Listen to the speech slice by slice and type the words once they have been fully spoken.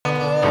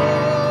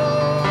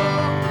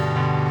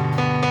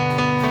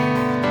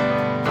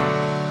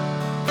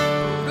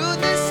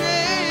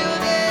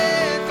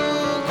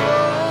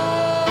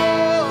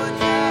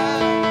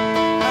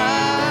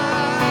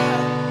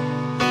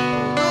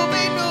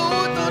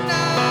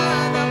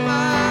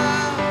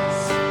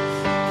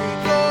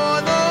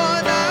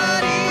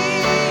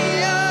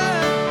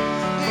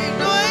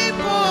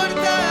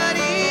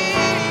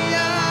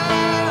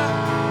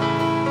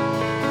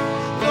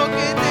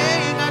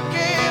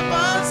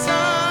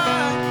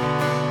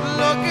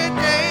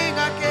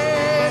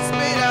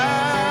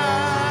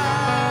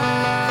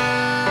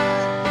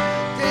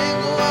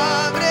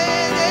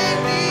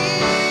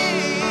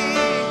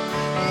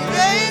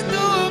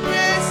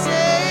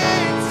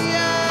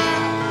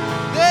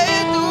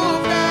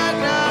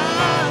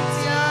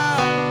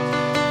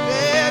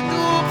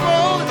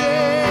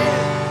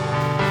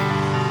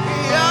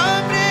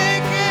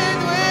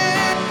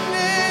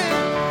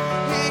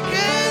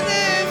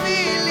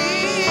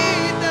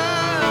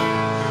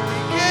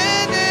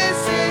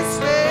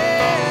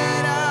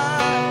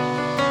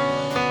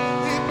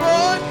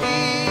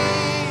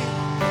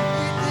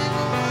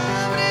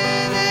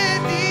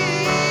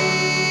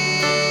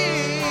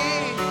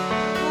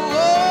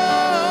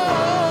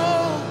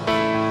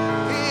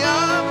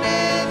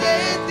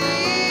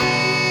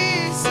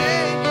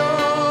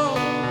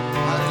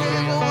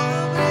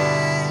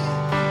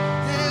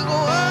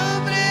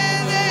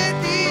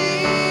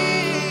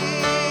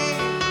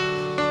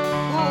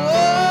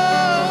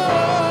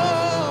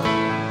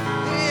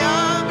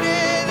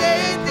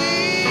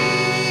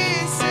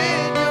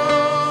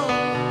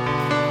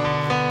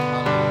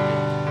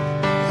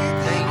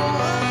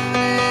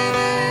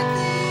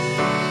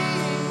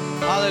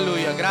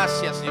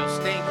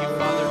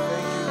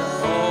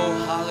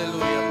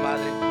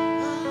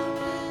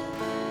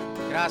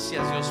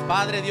Gracias, Dios.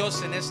 Padre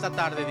Dios, en esta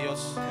tarde,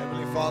 Dios.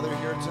 Heavenly Father,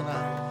 here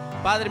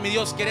tonight, Padre mi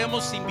Dios,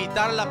 queremos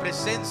invitar a la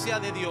presencia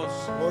de Dios.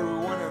 Lord, we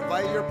want to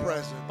invite your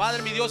presence.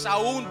 Padre mi Dios,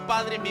 aún,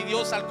 Padre mi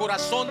Dios, al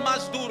corazón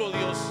más duro,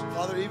 Dios.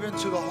 Father, even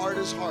to the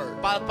hardest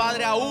heart.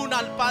 Padre, aún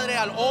al Padre,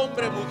 al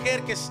hombre,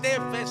 mujer que esté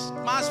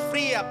más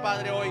fría,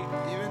 Padre, hoy.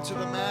 Even to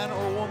the man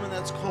or woman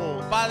that's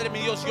cold. Padre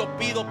mi Dios, yo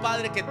pido,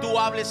 Padre, que tú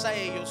hables a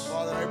ellos.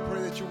 Father, I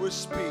pray that you would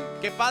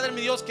speak. Que Padre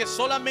mi Dios, que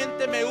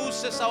solamente me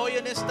uses hoy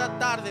en esta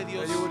tarde,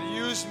 Dios. That you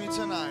would use me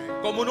tonight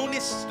Como un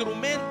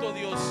instrumento,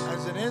 Dios,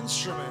 as an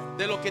instrument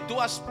de lo que tú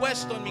has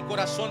puesto en mi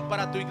corazón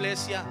para tu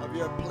iglesia. of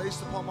you have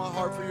placed upon my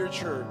heart for your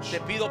church. Te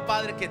pido,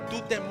 Padre, que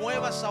tú te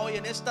muevas hoy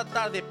en esta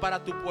tarde para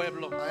tu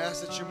pueblo. I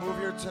ask that you move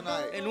here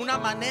tonight En una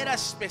manera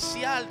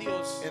especial,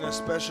 Dios. in a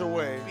special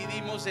way.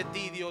 Pedimos de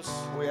ti, Dios,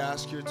 We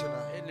ask you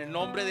tonight en el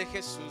nombre de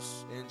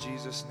Jesús. in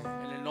Jesus'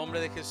 name. En el nombre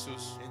de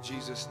Jesús. In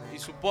Jesus' Y name.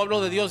 su pueblo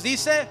de Dios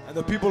dice, And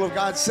the people of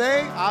God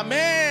say,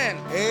 amén.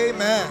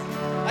 Amen.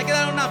 Hay que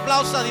dar un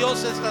aplauso a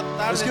Dios esta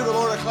Let's give the tarde.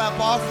 Lord a clap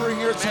offering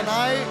here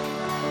tonight.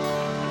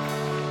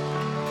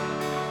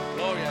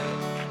 Gloria a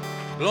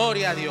Dios.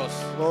 Gloria a Dios.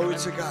 Glory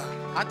to God.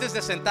 Antes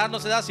de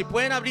sentarnos, ¿verdad? Si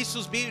pueden abrir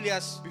sus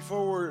Biblias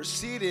Before we're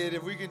seated,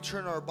 if we can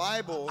turn our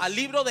Bibles al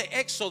libro de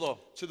Éxodo,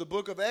 to the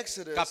book of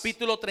Exodus,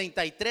 capítulo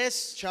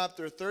 33,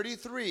 chapter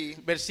 33,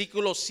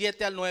 versículos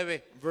 7 al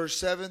 9. verse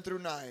 7 through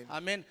 9.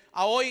 Amén.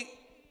 Hoy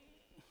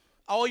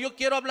yo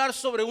quiero hablar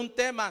sobre un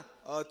tema,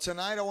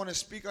 Tonight I want to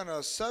speak on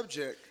a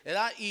subject,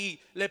 ¿verdad? Y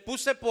le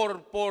puse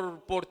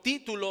por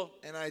título,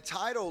 and I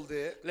titled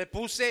it, le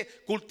puse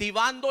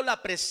cultivando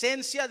la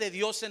presencia de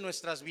Dios en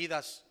nuestras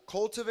vidas.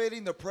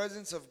 Cultivating the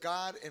Presence of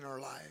God in Our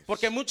Lives.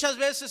 Porque muchas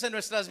veces en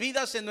nuestras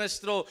vidas, en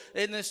nuestro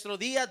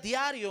día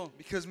diario,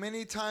 Because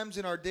many times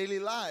in our daily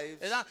lives,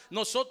 ¿verdad?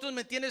 Nosotros,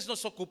 ¿me entiendes?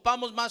 Nos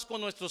ocupamos más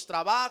con nuestros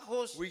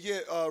trabajos, we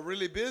get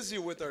really busy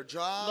with our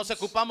nos jobs,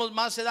 ocupamos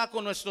más, ¿verdad?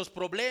 Con nuestros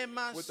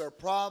problemas, with our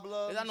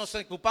problems, ¿verdad? Nos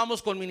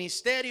ocupamos con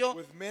ministerio,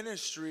 with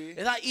ministry,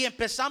 ¿verdad? Y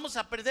empezamos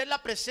a perder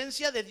la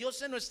presencia de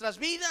Dios en nuestras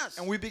vidas.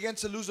 and we begin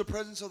to lose the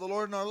presence of the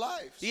Lord in our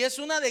lives. Y es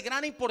una de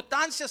gran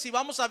importancia si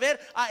vamos a ver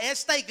a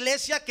esta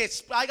iglesia que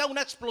haga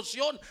una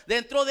explosión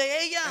dentro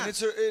de ella. And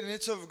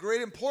it's of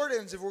great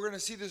importance if we're going to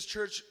see this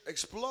church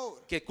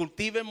explode, Que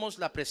cultivemos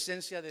la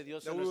presencia de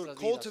Dios that en we would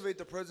nuestras vidas. cultivate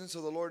the presence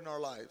of the Lord in our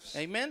lives.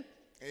 Amén.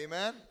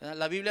 Amen.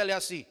 La Biblia lee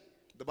así.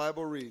 The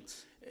Bible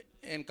reads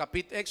En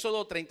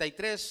Éxodo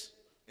 33,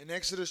 in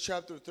Exodus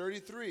chapter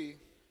 33,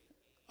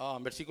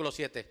 versículo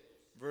 7.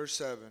 verse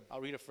 7. I'll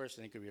read it first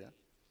and you can read it.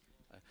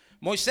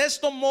 Moisés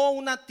tomó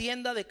una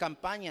tienda de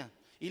campaña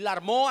y la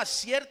armó a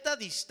cierta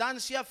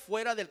distancia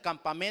fuera del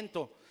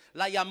campamento.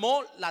 La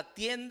llamó la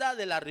tienda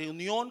de la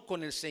reunión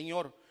con el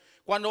Señor.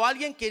 Cuando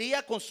alguien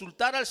quería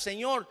consultar al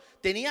Señor,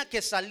 tenía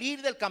que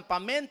salir del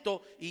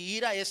campamento y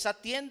ir a esa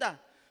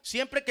tienda.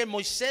 Siempre que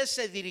Moisés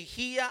se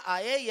dirigía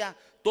a ella,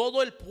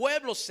 todo el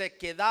pueblo se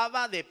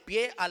quedaba de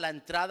pie a la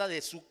entrada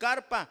de su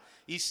carpa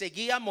y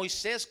seguía a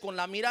Moisés con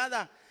la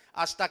mirada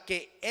hasta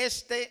que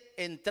éste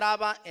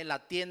entraba en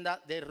la tienda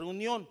de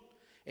reunión.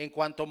 En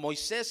cuanto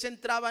Moisés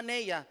entraba en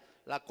ella,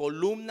 la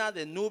columna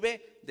de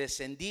nube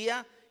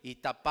descendía y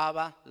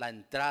tapaba la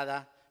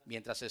entrada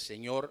mientras el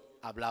Señor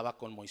hablaba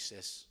con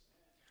Moisés.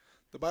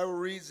 The Bible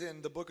reads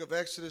in the book of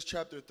Exodus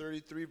chapter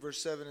 33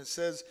 verse 7, it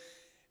says,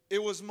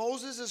 "It was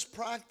Moses'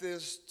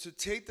 practice to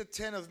take the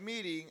tent of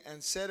meeting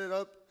and set it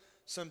up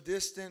some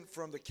distant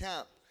from the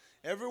camp.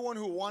 Everyone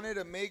who wanted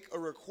to make a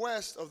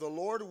request of the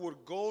Lord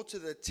would go to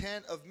the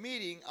tent of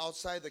meeting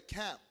outside the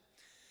camp.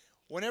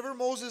 Whenever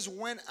Moses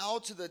went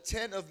out to the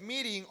tent of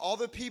meeting, all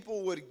the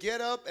people would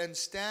get up and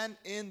stand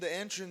in the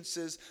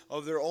entrances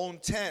of their own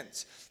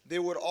tents. They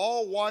would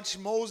all watch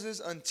Moses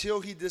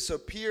until he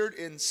disappeared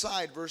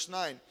inside." Verse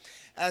 9.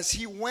 As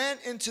he went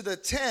into the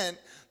tent,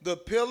 the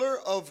pillar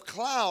of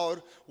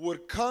cloud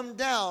would come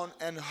down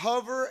and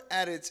hover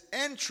at its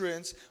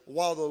entrance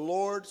while the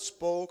Lord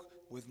spoke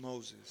with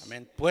Moses.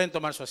 Amén. Pueden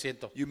tomar su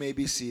asiento. You may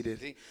be seated.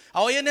 Sí.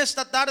 Hoy en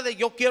esta tarde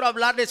yo quiero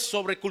hablarles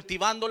sobre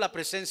cultivando la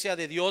presencia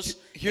de Dios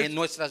Here- en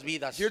nuestras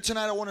vidas. Here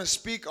tonight I want to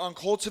speak on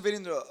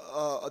cultivating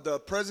the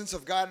presence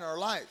of God in our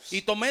lives.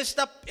 Y tomé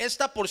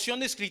esta porción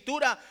de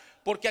escritura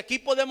porque aquí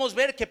podemos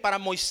ver que para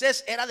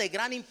Moisés era de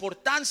gran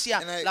importancia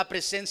And I- la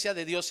presencia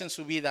de Dios en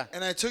su vida.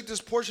 And I took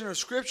this portion of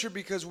scripture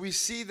because we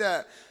see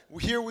that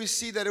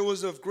it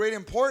was of great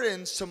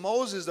importance to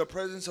Moses, the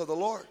presence of the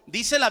Lord.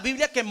 Dice la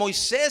Biblia que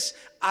Moisés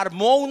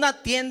armó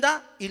una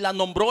tienda y la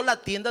nombró la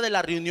tienda de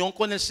la reunión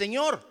con el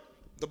Señor.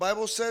 The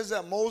Bible says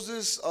that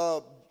Moses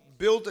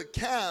built a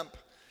camp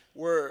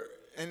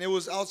and it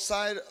was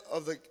outside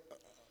of the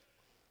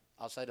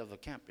Outside of the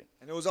camp.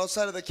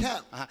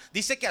 camp. Ajá.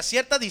 Dice que a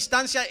cierta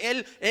distancia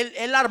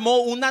él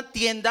armó una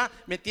tienda,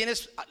 ¿me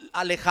entiendes?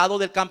 Alejado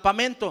del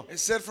campamento. It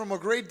said from a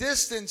great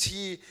distance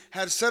he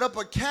had set up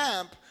a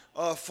camp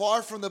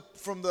far from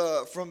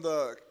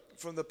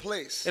the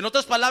place. En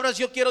otras palabras,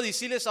 yo quiero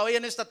decirles hoy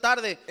en esta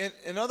tarde,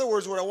 In other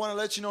words, what I want to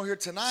let you know here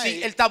tonight,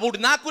 si el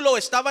tabernáculo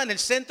estaba en el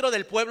centro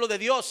del pueblo de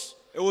Dios,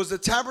 it was the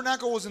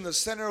tabernacle was in the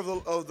center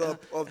of the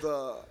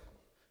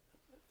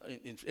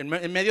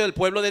en medio del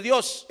pueblo de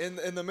Dios.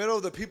 in the middle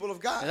of the people of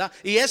God. ¿Verdad?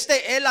 Y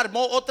él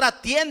armó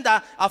otra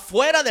tienda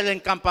afuera del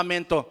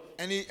encampamento.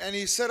 And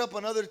he set up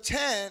another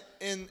tent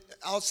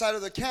outside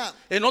of the camp.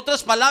 En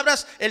otras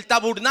palabras, el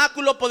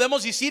tabernáculo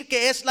podemos decir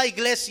que es la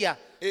iglesia.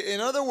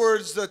 In other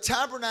words, the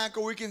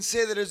tabernacle, we can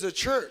say that is a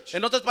church.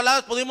 En otras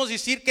palabras, podemos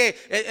decir que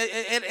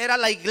era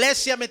la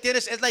iglesia, ¿me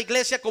entiendes? Es la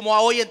iglesia como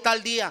a hoy en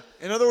tal día.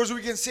 In other words,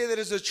 we can say that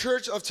it's the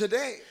church of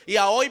today. Y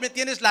a hoy, ¿me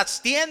entiendes?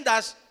 Las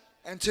tiendas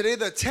And today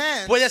the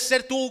tent, puede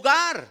ser tu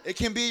hogar. it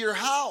can be your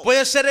house.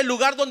 Puede ser el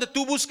lugar donde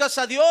tú buscas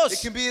a It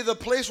Dios. can be the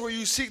place where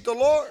you seek the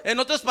Lord. En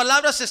otras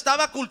palabras, se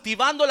estaba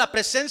cultivando la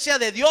presencia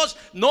de Dios,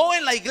 no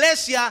en la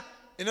iglesia,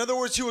 In other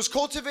words, he was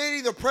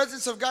cultivating the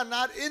presence of God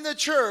not in the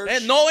church,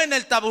 no en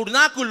el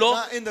tabernáculo,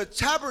 not in the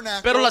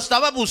tabernacle, pero la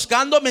estaba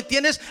buscando, ¿me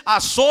entiendes? A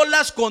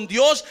solas con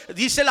Dios,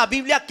 dice la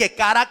Biblia que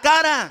cara a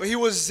cara. but he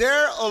was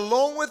there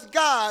alone with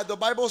God. The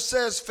Bible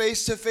says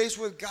face to face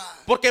with God.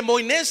 Porque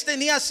Moisés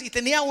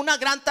tenía una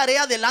gran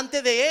tarea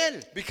delante de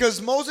él. Because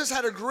Moses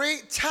had a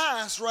great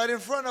task right in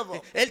front of him.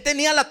 Él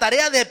tenía la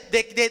tarea de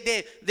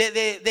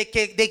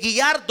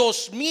guiar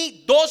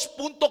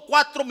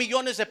 2.4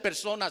 millones de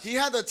personas. He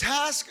had the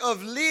task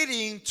of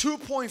leading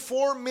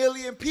 2.4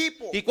 million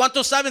people. ¿Y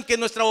cuántos saben que en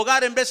nuestro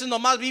hogar en veces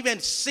nomás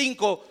viven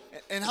 5?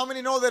 And how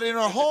many know that in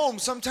our home,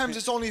 sometimes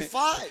it's only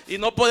 5? Y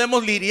no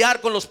podemos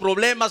lidiar con los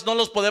problemas, no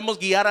los podemos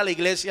guiar a la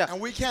iglesia.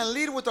 And we can't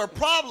lead with our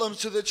problems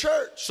to the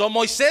church. So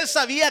Moisés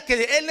sabía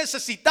que él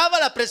necesitaba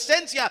la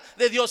presencia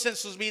de Dios en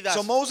sus vidas.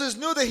 So Moses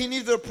knew that he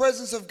needed the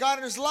presence of God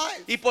in his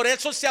life. Y por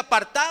eso se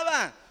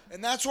apartaba.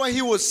 And that's why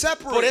he was Por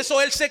separate. eso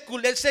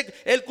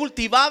él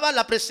cultivaba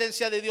la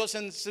presencia de Dios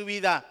en su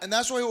vida. And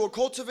that's why he would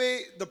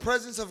cultivate the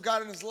presence of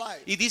God in his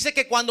life. Y dice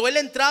que cuando él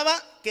entraba,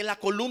 que la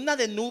columna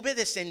de nube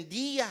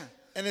descendía.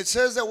 And it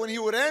says that when he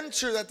would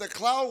enter, that the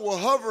cloud will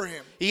hover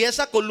him. Y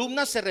esa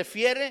columna se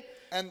refiere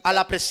And- a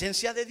la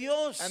presencia de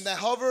Dios. And that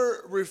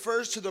hover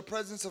refers to the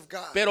presence of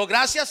God. Pero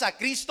gracias a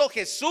Cristo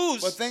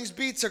Jesús, But thanks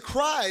be to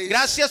Christ.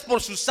 gracias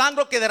por su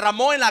sangre que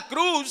derramó en la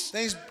cruz,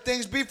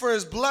 Thanks be for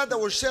his blood that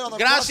was shed on the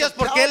cross gracias of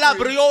porque él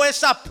Calvary. abrió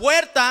esa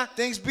puerta.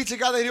 Thanks be to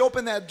God that he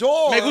opened that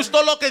door. Me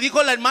gustó lo que dijo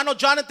el hermano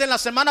Jonathan la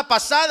semana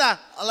pasada,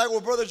 I like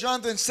what Brother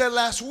Jonathan said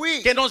last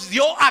week. que nos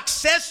dio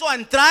acceso a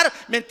entrar,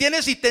 ¿me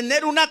entiendes? Y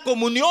tener una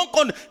comunión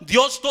con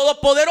Dios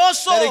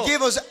Todopoderoso. That it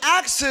gave us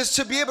access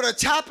to be able to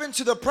tap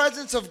into the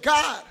presence of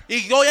God.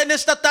 Y hoy en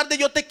esta tarde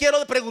yo te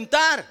quiero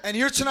preguntar, And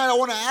here tonight I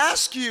want to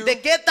ask you, ¿de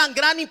qué tan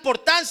gran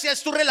importancia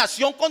es tu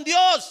relación con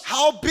Dios?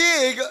 how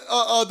big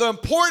the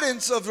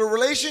importance of the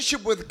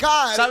relationship with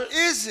God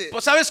is it?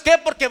 Pues ¿sabes qué?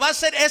 Porque va a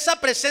ser esa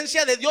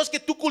presencia de Dios que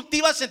tú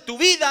cultivas en tu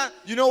vida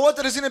You know what?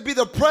 That is going to be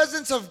the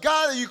presence of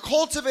God that you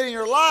cultivate in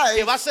your que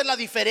life. va a ser la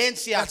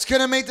diferencia. That's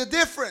going to make the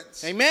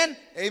difference. Amén.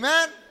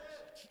 Amen?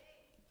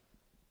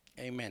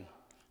 Amén.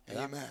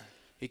 Amen.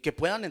 Y que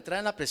puedan entrar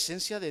en la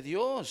presencia de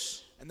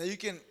Dios. And that you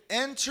can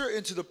enter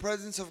into the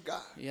presence of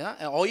God. ¿Ya?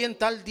 Hoy en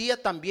tal día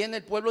también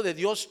el pueblo de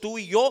Dios, tú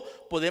y yo,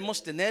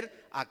 podemos tener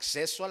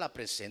acceso a la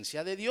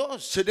presencia de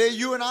Dios. Today,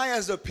 you and I,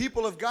 as the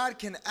people of God,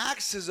 can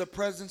access the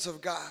presence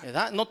of God.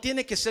 ¿Verdad? No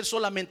tiene que ser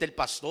solamente el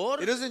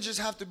pastor, It doesn't just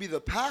have to be the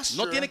pastor.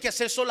 no tiene que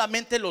ser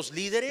solamente los It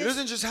líderes,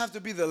 doesn't just have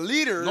to be the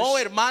leaders. no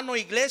hermano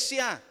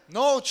iglesia,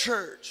 No,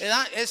 church.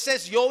 ¿verdad? Ese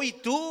es yo y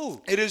tú.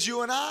 It is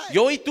you and I.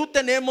 Yo y tú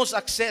tenemos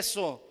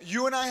acceso,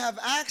 You and I have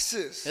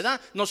access. ¿verdad?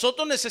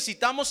 Nosotros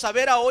necesitamos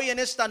saber a hoy en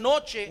esta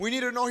noche We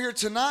need to know here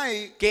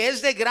tonight que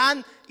es de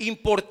gran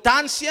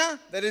importancia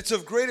that it's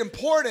of great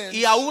importance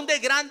y aún de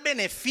gran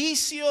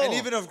beneficio, and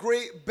even of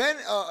great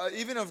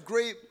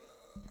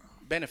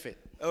benefit,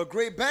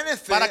 great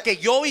benefit, para que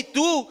yo y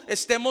tú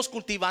estemos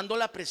cultivando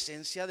la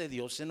presencia de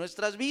Dios en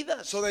nuestras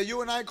vidas. so that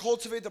you and I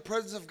cultivate the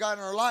presence of God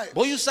in our life.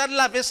 Voy a usar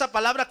esa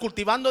palabra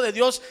cultivando de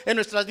Dios en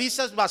nuestras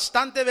vidas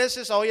bastante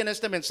veces hoy en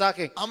este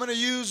mensaje. I'm going to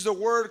use the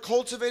word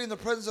cultivating the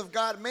presence of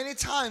God many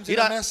times in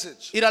Mira, the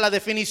message. mira, la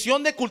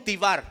definición de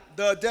cultivar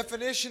The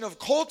definition of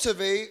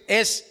cultivate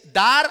es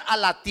dar a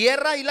la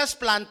tierra y las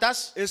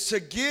plantas is to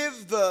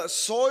give the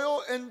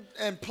soil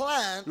and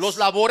plants los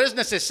labores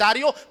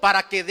necesarios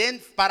para que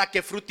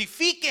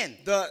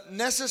fructifiquen. the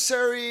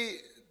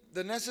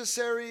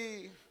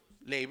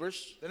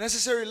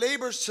necessary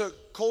labors to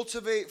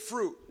cultivate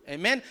fruit.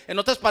 Amén. En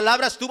otras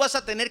palabras, tú vas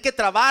a tener que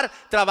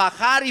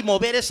trabajar y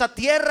mover esa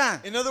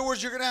tierra. In other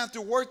words, you're going to have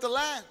to work the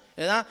land.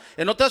 ¿Verdad?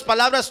 En otras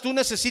palabras, tú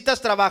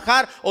necesitas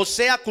trabajar, o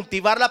sea,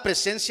 cultivar la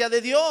presencia de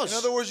Dios. In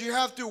other words, you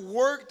have to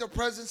work the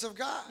presence of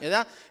God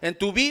 ¿Verdad? En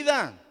tu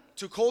vida,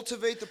 to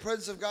cultivate the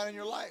presence of God in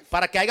your life.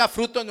 para que haya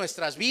fruto en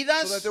nuestras So that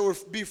vidas, there will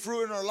be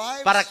fruit in our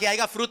lives. para que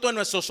haya fruto en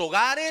nuestros So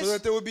hogares,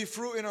 that there will be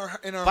fruit in our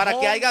para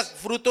que homes. haya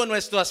fruto en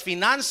nuestras So that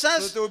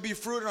finanzas. there will be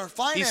fruit in our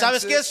Y finances.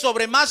 sabes qué es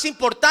sobre más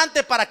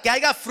importante, para que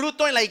haya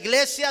fruto en la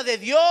iglesia de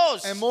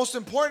Dios. And most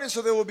important,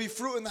 so there will be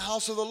fruit in the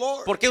house of the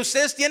Lord. Porque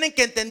ustedes tienen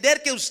que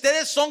entender que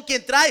ustedes son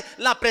quien trae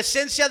la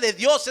presencia de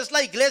Dios, es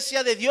la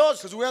iglesia de Dios.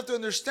 Because we have to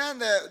understand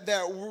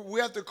that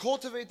we have to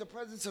cultivate the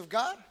presence of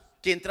God.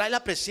 quien trae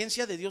la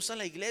presencia de Dios a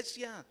la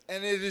iglesia.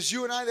 And it is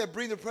you and I that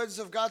bring the presence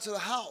of God to the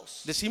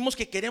house. Decimos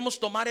que queremos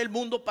tomar el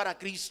mundo para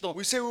Cristo.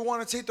 We say we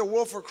want to take the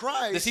world for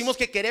Christ. Decimos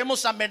que queremos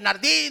San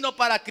Bernardino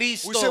para We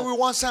say we Cristo.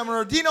 want San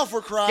Bernardino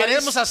for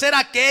Queremos Christ. hacer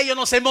aquello,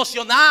 nos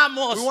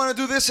emocionamos. We want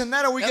to do this and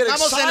that, and we get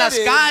Estamos en las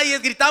excited.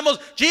 calles, gritamos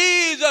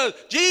Jesus,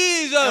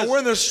 Jesus. And we're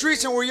in the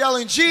streets and we're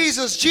yelling,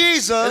 Jesus,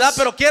 Jesus. ¿Verdad?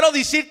 Pero quiero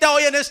decirte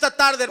hoy en esta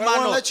tarde, But I want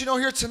to hermano. let you know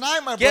here tonight,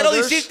 my Quiero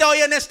brothers. decirte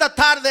hoy en esta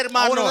tarde, I want to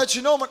hermano, let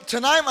you know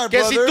tonight, my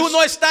que si brothers. tú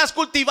no estás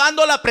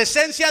cultivando la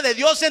presencia de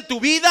Dios en tu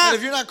vida, that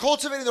if you're not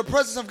cultivating the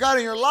presence of God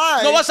in your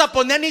life, no vas a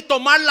poner ni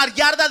tomar la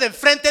yarda de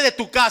enfrente de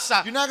tu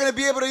casa, you're not going to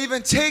be able to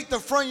even take the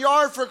front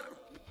yard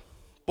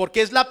porque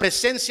es la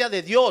presencia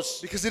de Dios.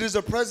 because it is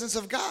the presence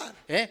of God.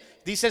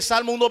 Dice el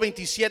Salmo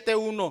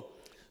 127:1.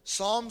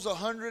 Psalms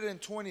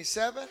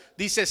 127.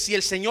 Dice, si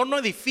el Señor no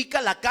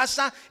edifica la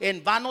casa,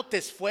 en vano te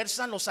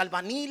esfuerzan los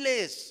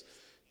albañiles.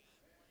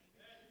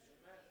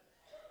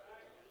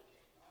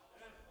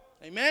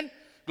 Amén.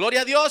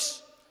 Gloria a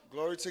Dios.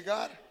 Glory to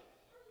God.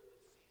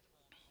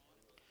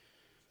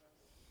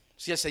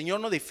 Si el Señor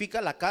no edifica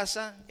la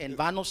casa, en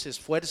vano se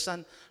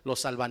esfuerzan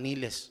los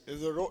albañiles. If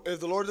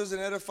the Lord doesn't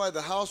edify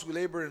the house, we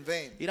labor in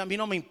vain. Mira, a mí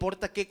no me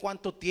importa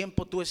cuánto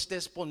tiempo tú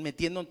estés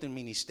metiendo en tu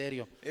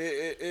ministerio.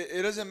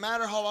 It doesn't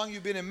matter how long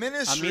you've been in A mí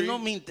ministry. no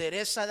me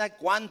interesa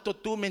cuánto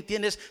tú, ¿me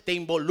entiendes?, te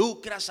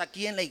involucras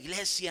aquí en la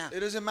iglesia. It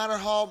doesn't matter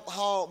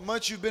how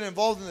much you've been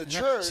involved in the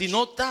church. Si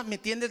no está, ¿me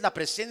entiendes?, la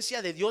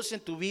presencia de Dios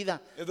en tu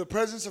vida. If the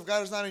presence of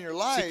God is not in your Si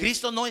life,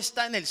 Cristo no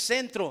está en el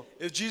centro,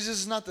 if Jesus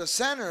is not the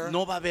center,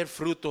 no va a haber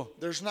fruto.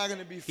 there's not going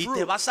to be Y te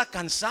fruit. vas a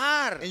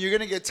cansar. And you're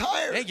going to get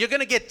tired. You're going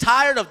to get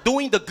tired of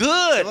doing the Te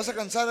good. vas a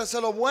cansar de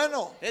hacer lo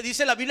bueno.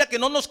 Dice la Biblia que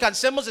no nos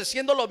cansemos de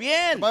haciéndolo The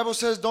bien. Bible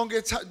says don't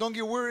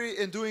get weary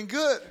in doing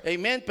good.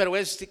 Amén. Pero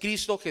es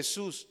Cristo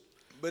Jesús,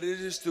 But it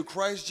is through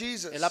Christ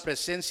Jesus, es la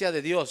presencia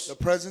de Dios the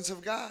presence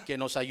of God, que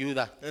nos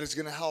ayuda. that is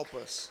going to help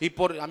us. Y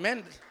por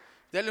amén.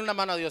 Denle una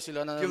mano a Dios y le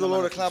van a dar Give the una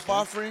Lord mano a clap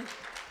offering.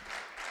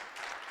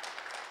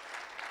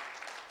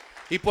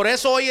 Y por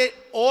eso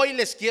hoy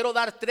les quiero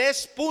dar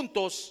 3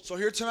 puntos So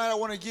here tonight I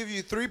want to give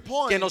you 3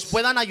 que nos points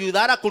puedan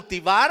ayudar a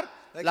cultivar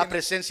That la can-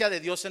 presencia de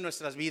Dios en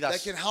nuestras that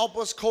vidas. can help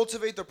us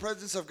cultivate the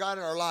presence of God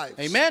in our lives.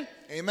 Amén.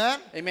 Amen.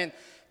 Amén.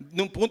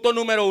 Punto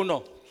número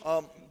 1.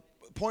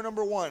 Point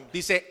number 1.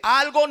 Dice,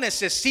 algo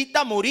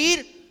necesita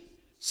morir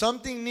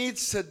Something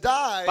needs to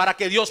die para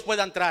que Dios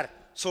pueda entrar.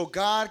 so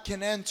God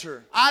can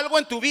enter. Algo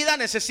en tu vida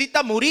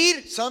necesita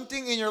morir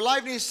Something in your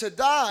life needs to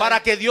die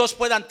para que Dios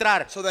pueda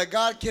entrar. so that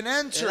God can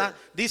enter.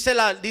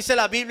 ¿Verdad? Dice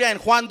la Biblia en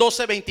Juan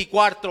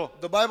 12:24.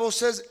 The Bible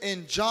says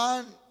in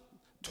John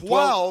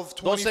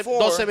 12:24.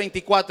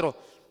 12:24.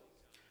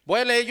 Voy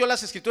a leer yo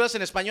las escrituras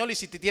en español y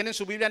si tienen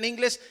su Biblia en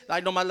inglés,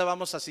 ahí nomás la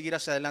vamos a seguir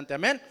hacia adelante.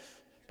 Amén.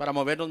 Para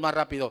movernos más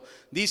rápido.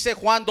 Dice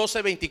Juan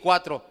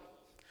 12:24.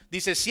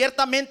 Dice,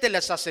 ciertamente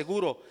les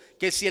aseguro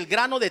que si el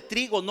grano de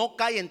trigo no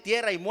cae en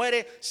tierra y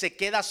muere, se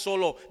queda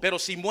solo, pero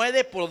si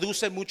muere,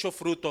 produce mucho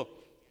fruto.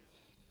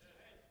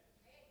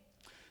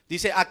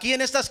 Dice, aquí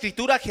en esta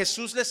escritura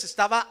Jesús les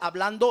estaba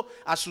hablando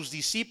a sus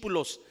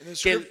discípulos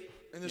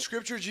In the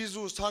scripture, Jesus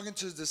was talking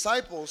to his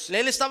disciples,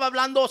 él estaba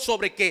hablando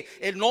sobre que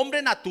el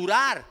hombre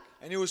natural,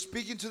 and he was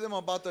speaking to them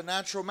about the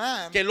natural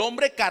man, que el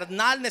hombre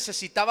carnal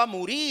necesitaba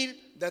morir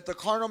that the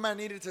carnal man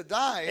needed to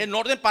die en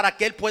orden para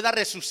que él pueda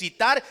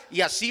resucitar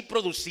y así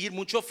producir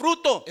mucho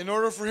fruto. in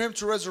order for him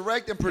to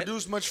resurrect and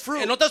produce much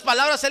fruit. En otras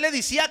palabras, él le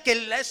decía que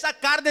esa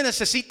carne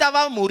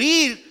necesitaba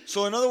morir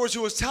So in other words, he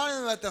was telling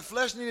them that the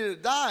flesh needed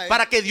to die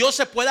para que Dios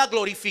se pueda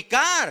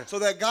glorificar. so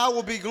that God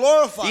will be Y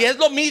glorified. es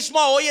lo mismo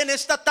hoy en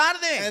esta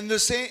tarde. And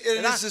it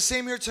 ¿Verdad? is the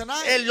same here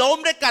tonight. El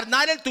hombre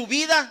carnal en tu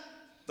vida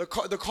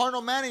The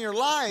carnal man in your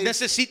life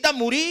necesita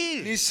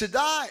morir. needs to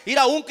die.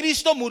 Mira, un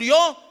Cristo murió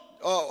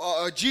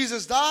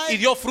Jesus y died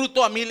dio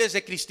fruto a miles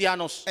de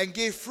cristianos. and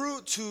gave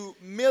fruit to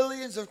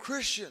millions of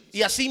Christians.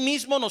 Y así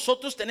mismo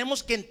nosotros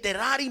tenemos que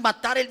enterrar y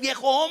matar el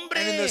viejo And in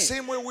hombre. the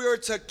same way, we are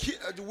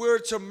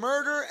to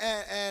murder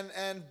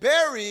and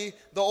bury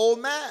the old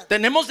man.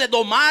 Tenemos de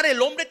domar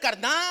el hombre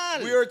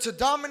carnal. We are to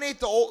dominate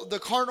the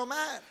carnal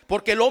man,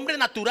 Porque el hombre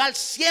natural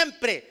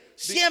siempre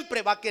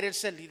va a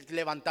quererse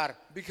levantar.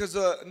 because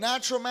the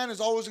natural man is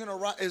always going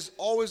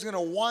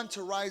to want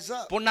to rise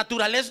up. Por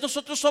naturaleza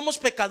nosotros somos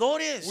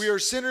pecadores. We are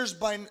sinners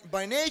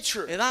by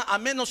nature. ¿Verdad?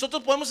 Amén.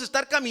 Nosotros podemos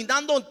estar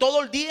caminando en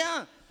todo el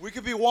día, We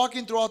could be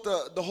walking throughout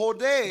the whole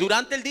day,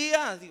 durante el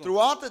día. Digo,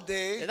 throughout the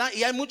day, ¿verdad?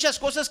 Y hay muchas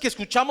cosas que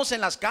escuchamos en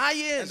las and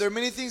calles, there are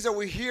many things that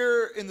we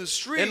hear in the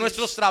streets, en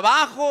nuestros in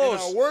trabajos,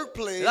 our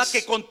workplace, ¿verdad?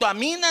 Que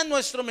contaminan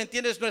nuestro, ¿me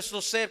entiendes?,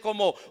 nuestro ser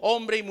como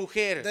hombre y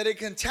mujer. that it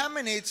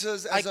contaminates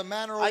us as a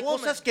man or a Hay woman.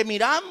 cosas que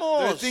There are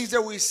miramos, things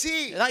that we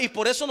see, ¿verdad? Y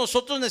por eso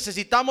nosotros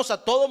necesitamos a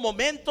todo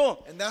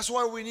momento and that's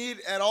why we need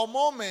at all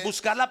moments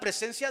buscar la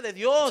presencia de to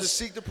Dios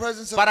seek the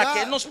presence of para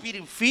que Él God, nos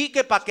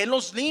purifique, para que Él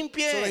nos so that He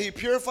limpie.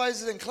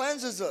 purifies us and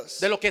cleanses us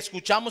de lo que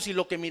escuchamos y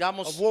lo que of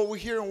miramos what we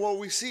hear and what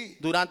we see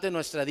durante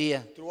nuestra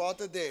día. throughout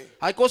the day.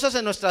 Hay cosas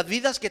en nuestras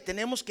vidas que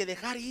tenemos que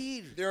dejar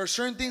ir. There are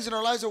certain things in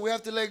our lives that we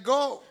have to let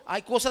go.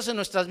 Hay cosas en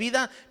nuestras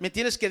vidas, ¿me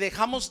entiendes? Que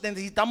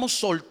necesitamos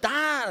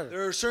soltar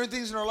There are certain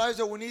things in our lives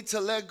that we need to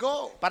let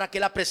go para que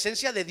la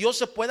presencia de Dios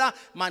se pueda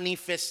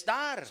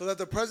manifestar. so that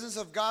the presence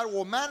of God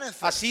will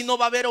manifest, Así no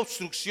va a haber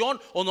obstrucción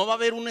o no va a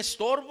haber un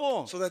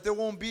estorbo. so that there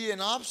won't be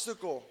an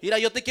obstacle. Mira,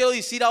 yo te quiero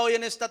decir hoy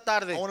en esta I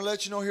tarde, want to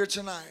let you know here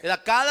tonight.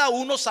 cada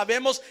uno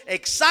sabemos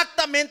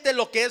exactamente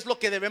lo que es lo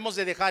que debemos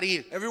de dejar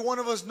ir. Every one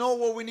of us know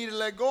what we need to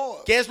let go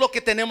of. ¿Qué es lo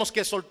que tenemos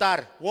que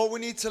soltar? What we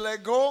need to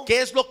let go.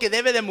 ¿Qué es lo que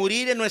debe de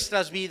morir en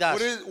nuestras vidas?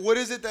 What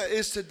is it that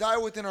is to die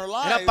within our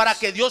Mira, lives para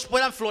que Dios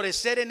pueda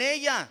florecer en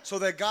ella. so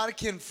that God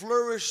can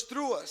flourish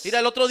through us? Mira,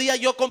 el otro día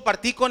yo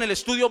compartí con el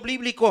estudio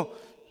bíblico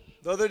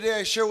The other day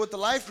I shared with the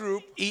life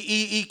group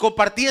y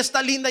compartí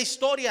esta linda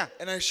historia.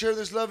 and I shared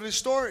this lovely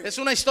story. Es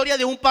una historia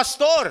de un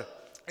pastor.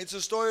 It's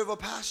a story of a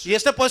pastor. Y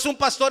este pues es un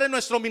pastor en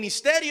nuestro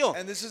ministerio.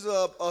 And this is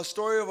a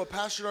story of a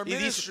pastor in our Y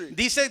ministry.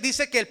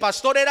 dice que el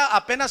pastor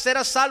apenas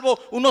era salvo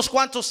unos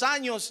cuantos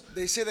años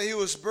They say that he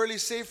was barely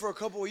saved for a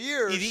couple of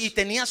years y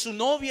tenía su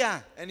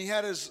novia, and he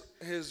had his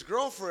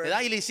girlfriend.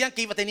 ¿verdad? Y le decían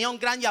que tenía un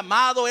gran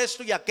llamado,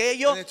 esto y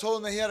aquello. And they told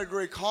him that he had a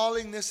great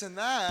calling, this and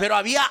that. Pero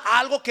había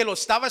algo que lo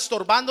estaba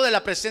estorbando de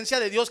la presencia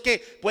de Dios que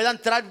pueda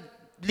entrar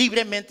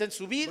libremente en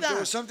su But vida. there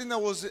was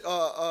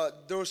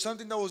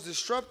something that was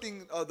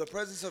disrupting the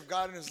presence of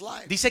God in his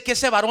life. Dice que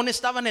ese varón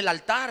estaba en el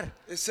altar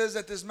It says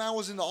that this man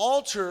was in the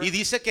altar, y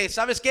dice que,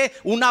 ¿sabes qué?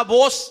 Una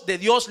voz de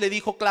Dios le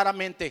dijo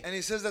claramente, and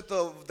he says that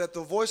the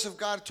voice of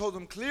God told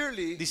him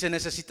clearly, dice,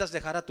 necesitas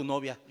dejar a tu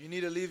novia. you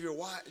need to leave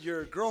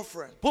your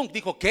girlfriend. Pum,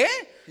 dijo, ¿qué?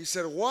 He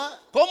said, what?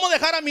 ¿Cómo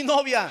dejar a mi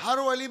novia? How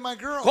do I leave my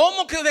girl?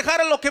 ¿Cómo que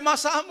dejar a lo que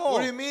más amo? What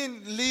do you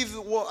mean leave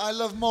what I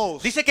love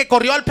most? Dice que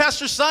corrió al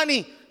Pastor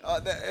Sonny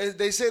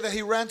They say that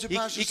he ran to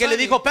Pastor y que le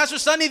Sonny, dijo, Pastor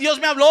Sonny, Dios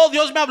me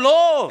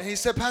habló. and he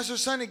said, Pastor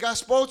Sonny, God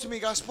spoke to me,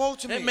 God spoke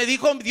to me. Me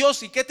dijo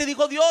Dios, ¿y qué te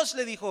dijo Dios?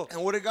 Le dijo.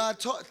 And what did God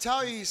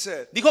tell you? He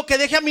said, Dijo que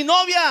deje a mi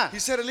novia. he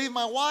said to leave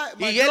my wife,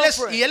 my Y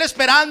girlfriend. él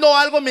esperando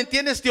algo, ¿me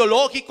entiendes?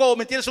 Teológico,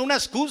 ¿me entiendes? Una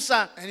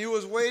excusa. And he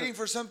was waiting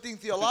for something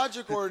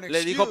theological or an Le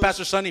excuse. dijo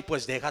Pastor Sonny,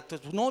 pues déjate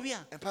tu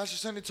novia. And Pastor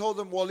Sonny told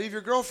him, well, leave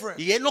your girlfriend.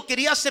 Y él no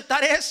quería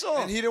aceptar eso.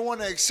 And he didn't want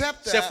to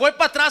accept Se that. fue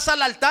para atrás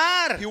al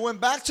altar. He went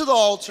back to the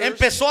altar,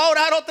 Empezó a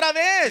orar otra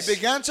vez.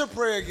 began to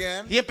pray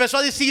again, Y empezó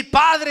a decir,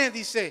 Padre,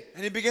 dice,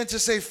 and he began to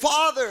say,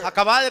 Father.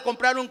 acababa de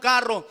comprar un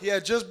carro. He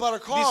had just bought a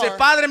Dice, car.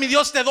 Padre, mi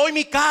Dios, te doy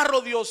mi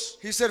carro, Dios.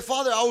 He said,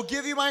 Father, I will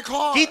give you my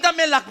car.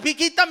 Quítame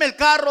el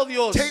carro,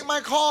 Dios. Take my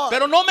car.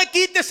 Pero no me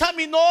quites a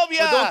mi But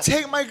novia. don't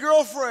take my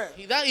girlfriend.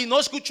 Y no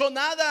escuchó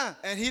nada.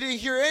 And he didn't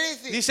hear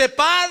anything. Dice,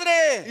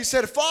 Padre, He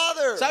said,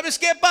 Father, ¿sabes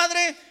qué,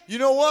 Padre? you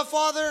know what,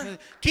 Father?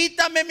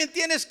 Quítame, ¿me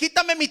entiendes?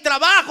 Quítame mi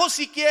trabajo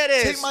si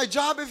quieres. Take my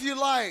job if you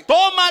like.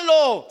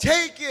 Tómalo.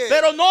 Take it.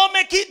 Pero no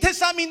me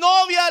quites a mi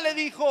novia, le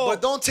dijo.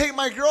 But don't take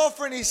my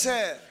girlfriend, he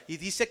said. Y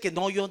dice que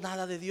no oyó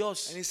nada de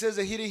Dios. And he says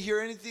that he didn't hear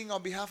anything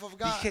on behalf of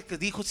God.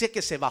 Dijo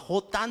que se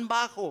bajó tan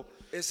bajo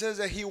It says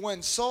that he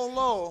went so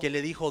low que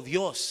le dijo,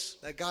 Dios,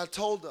 that God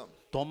told him,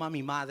 toma a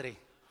mi madre,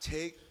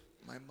 take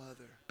my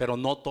mother, pero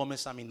no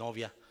tomes a mi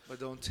novia. but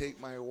don't take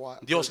my wife.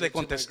 Dios le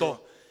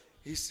contestó,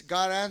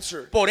 God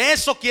answered, por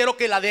eso quiero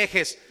que la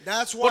dejes.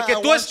 that's why Porque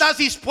I tú want estás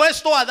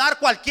dispuesto a dar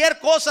cualquier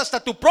cosa, hasta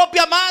tu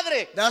propia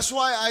madre. That's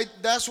why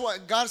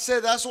God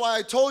said that's why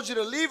I told you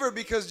to leave her,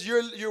 because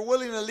you're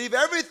willing to leave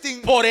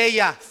everything Por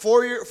ella.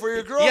 for your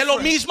Y es lo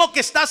girlfriend. mismo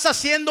que estás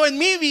haciendo en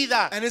mi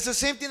vida. And it's the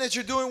same thing that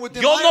you're doing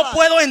within Yo my no life.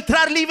 puedo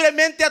entrar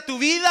libremente a tu I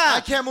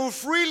vida. can't move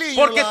freely in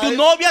Porque your tu life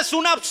novia es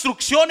una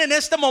obstrucción en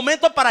este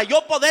momento para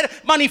yo poder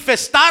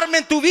manifestarme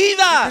en tu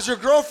vida. because your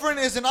girlfriend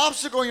is an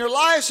obstacle in your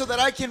life so that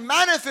I can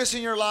manifest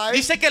in your life.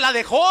 Dice que la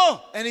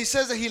dejó. And he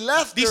says that he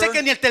left Dice her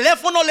que ni el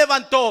teléfono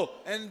levantó.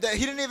 and that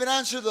he didn't even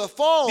answer the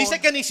phone. Dice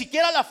que ni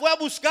siquiera la fue a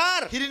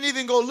buscar. He didn't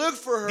even go look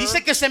for her.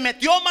 Dice que se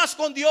metió más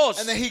con Dios.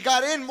 And then he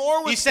got in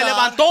more Y with se God.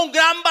 levantó un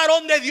gran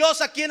varón de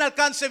Dios aquí en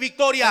Alcance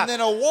Victoria. And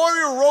then a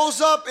warrior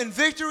rose up in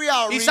Victory ¿Y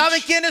Outreach.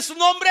 saben quién es su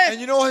nombre? And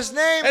you know his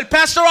name? El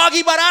Pastor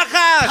Agui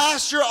Barajas.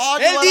 Pastor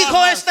Augie Él dijo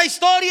Barajas. esta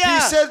historia.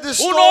 He said this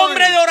Un story.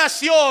 hombre de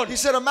oración. He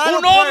said a man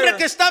Un of hombre prayer.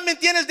 que está, ¿me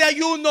entiendes? De A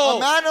ayuno.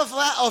 man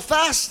of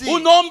fasting.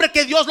 Un hombre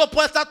que Dios lo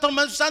puede estar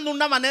usando de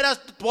una manera A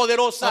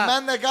poderosa.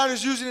 man that God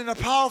is using in a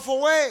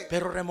powerful way.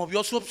 Pero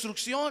removió su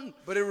obstrucción.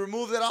 But it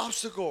removed that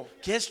obstacle.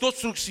 ¿Qué es tu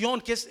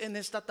obstrucción? ¿Qué es en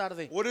esta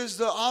tarde? What is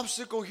the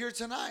obstacle here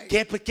tonight?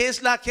 ¿Qué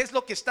es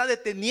lo que está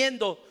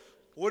deteniendo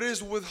What is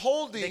de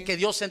withholding que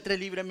Dios entre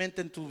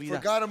libremente en tu for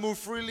vida? God to move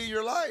freely in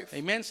your life?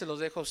 Amén, se los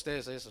dejo a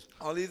ustedes eso.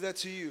 I'll leave that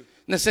to you.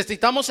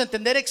 Necesitamos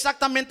entender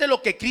exactamente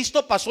lo que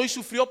Cristo pasó y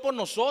sufrió por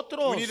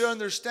nosotros. We need to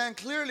understand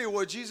clearly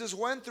what Jesus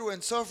went through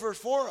and suffered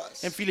for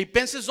us. En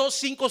Filipenses 2,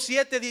 5,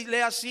 7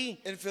 lee así.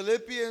 In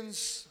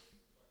Philippians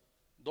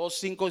 2,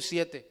 5 y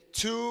 7.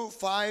 2,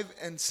 5,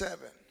 and 7.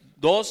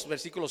 2,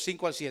 versículos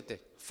 5 al 7.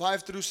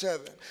 5 through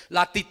 7.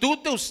 La actitud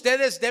de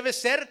ustedes debe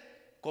ser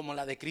como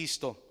la de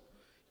Cristo,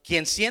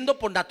 quien siendo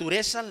por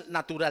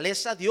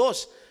naturaleza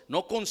Dios,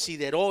 no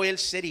consideró él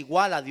ser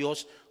igual a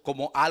Dios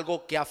como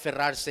algo que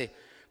aferrarse.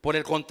 Por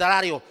el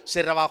contrario,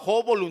 se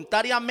rebajó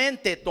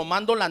voluntariamente,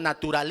 tomando la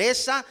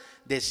naturaleza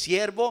de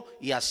siervo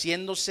y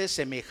haciéndose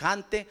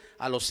semejante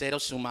a los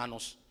seres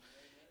humanos.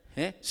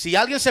 Si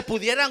alguien se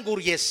pudiera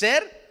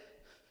engurrecer,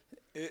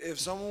 If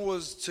someone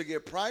was to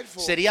get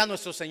prideful, sería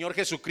nuestro Señor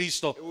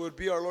Jesucristo. it would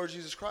be our Lord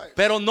Jesus Christ.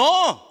 Pero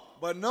no.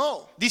 But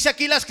no. Dice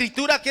aquí la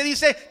escritura que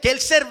dice que él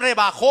se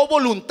rebajó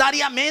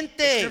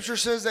voluntariamente. Scripture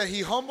says that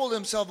he humbled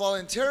himself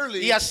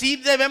voluntarily. Y así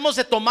debemos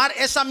de tomar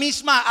esa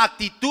misma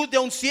actitud de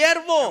un And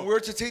siervo.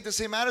 we're to take the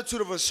same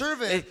attitude of a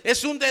servant.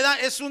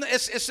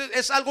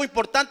 Es algo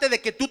importante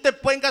de que tú te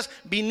puedas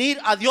venir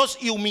a Dios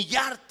y It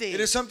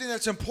humillarte. is something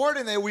that's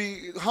important that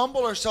we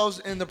humble ourselves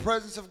in the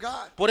presence of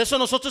God. Por eso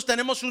nosotros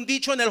tenemos un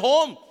dicho en el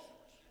home.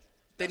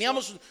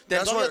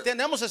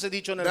 Teníamos ese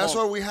dicho en el That's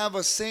why home. we have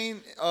a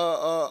saying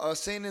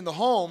in the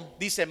home.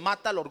 Dice,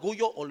 mata el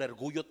orgullo o el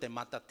orgullo te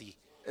mata a ti.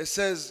 It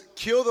says,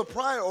 kill the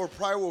pride or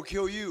pride will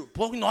kill you.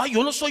 Pues no,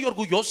 yo no soy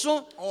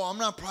orgulloso. Oh, I'm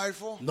not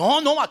prideful.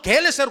 No,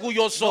 aquel es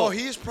orgulloso. No,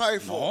 he's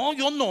prideful. No,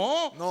 yo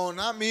no. No,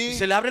 not me. Y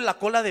se le abre la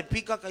cola de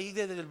pica ahí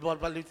del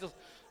balbalito.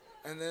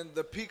 And then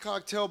the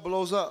peacock tail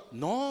blows up.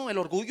 No, el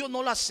orgullo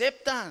no lo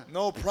acepta.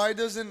 No, pride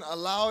doesn't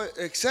allow it,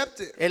 accept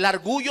it. El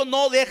orgullo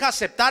no deja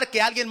aceptar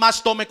que alguien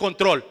más tome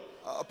control.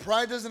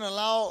 Pride doesn't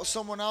allow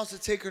someone else to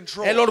take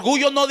control. El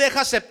orgullo no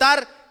deja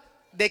aceptar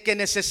de que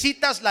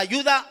necesitas la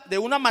ayuda de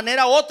una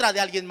manera u otra de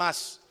alguien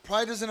más.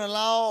 Pride doesn't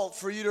allow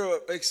for you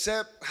to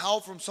accept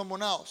help from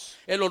someone else.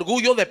 El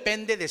orgullo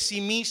depende de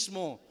sí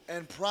mismo.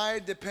 And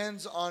pride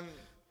depends on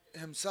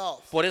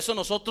himself. Por eso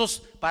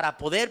nosotros, para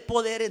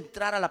poder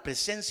entrar a la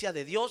presencia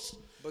de Dios,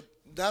 But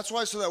that's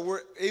why, so that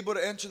we're able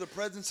to enter the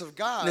presence of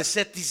God,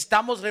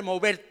 necesitamos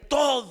remover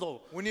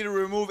todo, we need to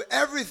remove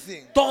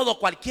everything.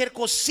 cualquier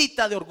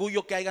cosita de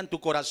orgullo que haya en tu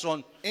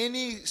corazón.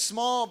 Any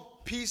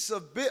small piece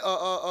of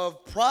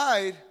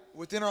pride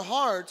within our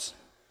hearts.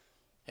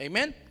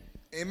 Amén.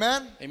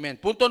 Amen. Amén.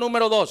 Punto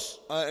número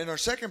 2. In our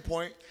second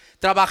point,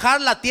 Trabajar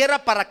la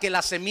tierra para que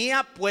la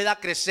semilla pueda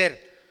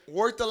crecer.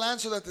 work the land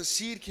so that the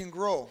seed can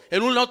grow.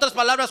 En otras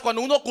palabras,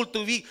 cuando uno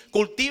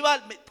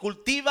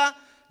cultiva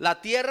la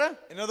tierra,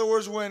 In other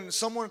words, when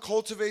someone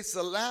cultivates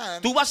the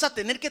land, tú vas a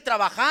tener que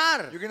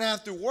trabajar. you're going to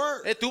have to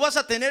work. Tú vas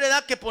a tener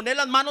que poner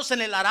las manos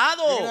en el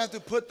arado. You're going to have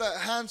to put the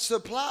hands to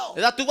plow.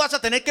 Tú vas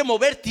a tener que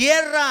mover You're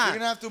tierra. going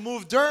to have to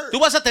move dirt. Tú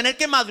vas a tener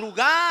que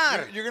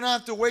madrugar You're going to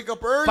have to wake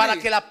up early para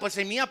que la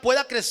semilla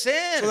pueda so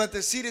crecer. that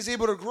the seed is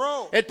able to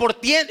grow.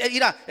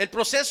 Mira, el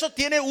proceso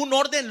tiene un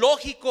orden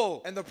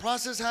lógico. And the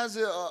process has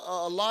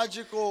a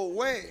logical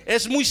way.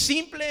 Es muy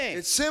simple.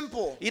 It's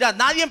simple. Mira,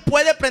 nadie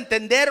puede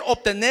pretender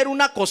obtener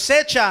una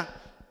cosecha,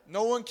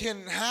 No one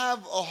can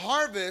have a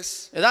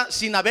harvest ¿verdad?,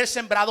 sin haber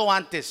sembrado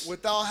antes.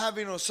 without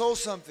having to sow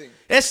something.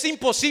 Es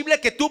imposible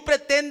que tú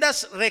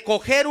pretendas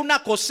recoger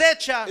una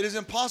cosecha It is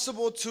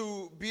impossible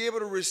to be able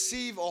to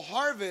receive a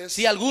harvest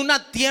si algún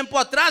tiempo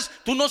atrás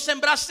tú no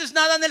sembraste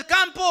nada en el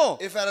campo.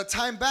 if at a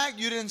time back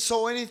you didn't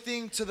sow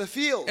anything to the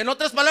field. En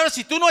otras palabras,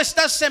 si tú no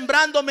estás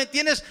sembrando, me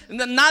tienes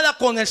nada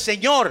con el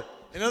Señor.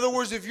 In other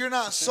words, if you're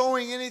not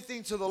sowing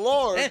anything to the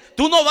Lord,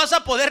 Tú no vas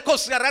a poder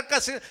agarrar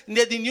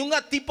de ningún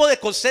tipo de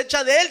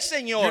cosecha del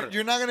Señor.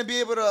 you're not going to be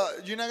able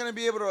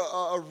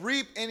to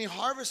reap any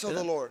harvest of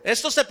the Lord.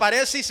 Esto se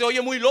parece y se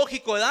oye muy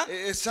lógico, ¿verdad?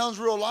 It sounds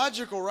real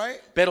logical, right?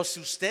 Pero si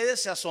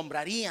ustedes se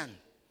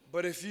asombrarían,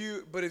 But if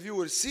you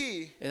would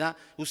see, ¿verdad?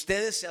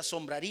 Ustedes se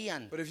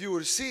asombrarían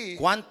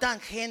cuánta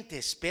gente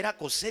espera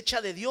cosecha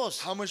de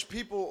Dios how much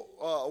people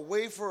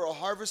wait for a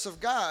harvest of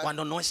God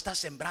cuando no está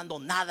sembrando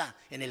nada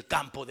en el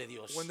campo de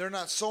Dios. when they're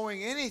not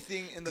sowing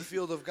anything in the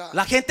field of God.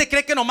 La gente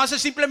cree que nomás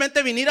es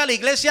simplemente venir a la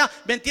iglesia,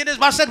 ¿me entiendes?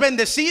 Va a ser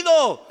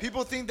bendecido.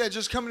 People think that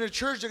just coming to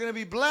church they're going to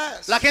be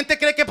blessed. La gente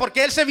cree que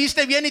porque él se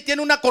viste bien y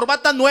tiene una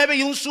corbata nueva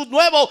y un suit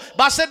nuevo,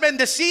 va a ser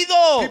bendecido.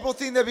 People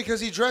think that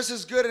because he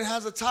dresses good and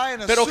has a tie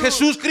and a Pero suit,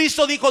 Jesús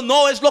Cristo dijo,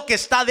 no, es lo que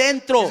está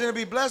dentro. he's going to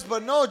be blessed.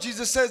 But no,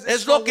 Jesus says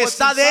Es it's lo from que what's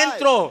está inside.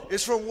 dentro.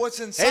 It's from what's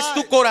inside. Es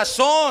tu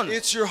corazón.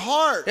 It's your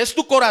heart. Es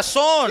tu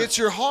corazón. It's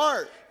your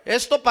heart.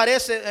 Esto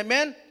parece,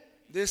 amén,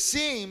 This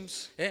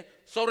seems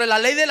sobre la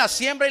ley de la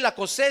siembra y la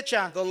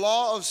cosecha. the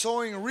law of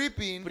sowing and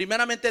reaping.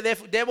 Primeramente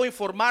debo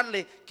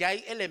informarle que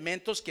hay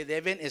elementos que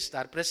deben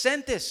estar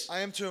presentes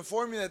I am to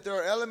inform you that there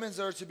are elements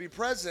that are to be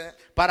present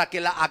para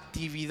que la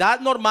actividad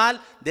normal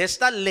de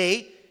esta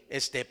ley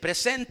esté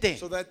presente.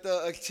 so that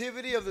the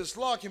activity of this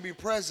law can be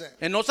present.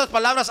 En otras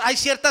palabras, hay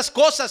ciertas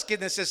cosas que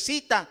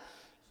necesita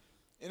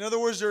In other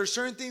words, there are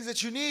certain things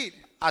that you need.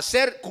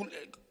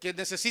 que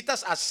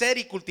necesitas hacer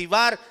y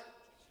cultivar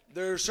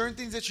There are certain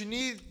things that you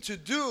need to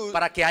do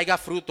para que haya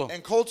fruto.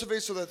 and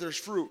cultivate so that there's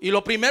fruit. Y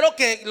lo primero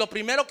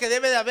que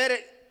debe de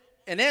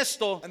haber en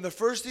esto And the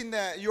first thing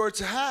that you are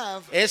to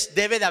have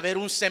debe de haber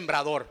un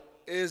sembrador.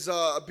 is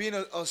being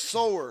a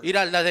sower.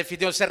 Mira, la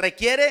definición se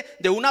requiere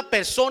de una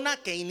persona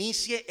que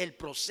inicie el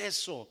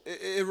proceso.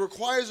 It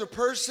requires a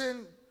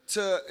person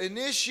to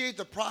initiate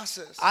the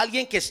process.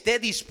 Alguien que esté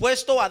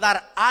dispuesto a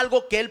dar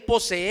algo que él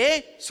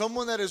posee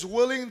Someone that is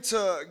willing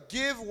to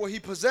give what he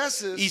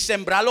possesses y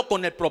sembrarlo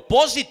con el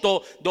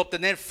propósito de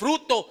obtener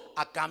fruto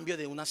a cambio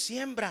de una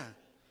siembra.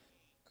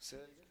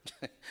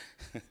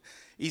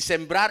 Y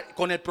sembrar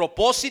con el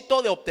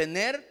propósito de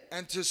obtener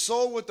and to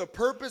sow with the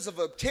purpose of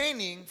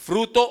obtaining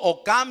fruto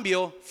o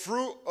cambio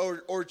fruit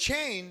or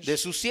change de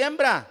su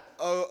siembra.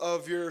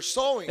 of your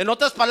sowing. En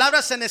otras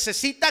palabras, se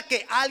necesita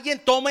que alguien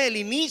tome el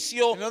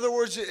inicio, In other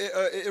words,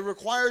 it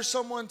requires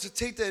someone to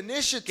take the que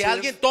initiative,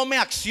 alguien tome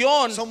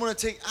acción. someone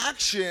to take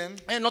action.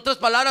 En otras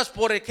palabras,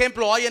 por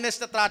ejemplo, hoy en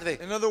esta tarde,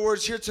 In other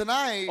words, here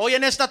tonight,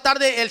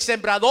 el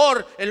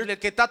sembrador, el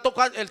que está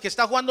tocando, el que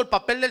está jugando el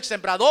papel del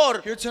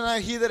sembrador, here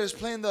tonight, he that is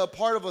playing the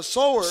part of a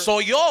sower,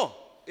 soy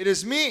yo. it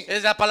is me.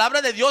 Es la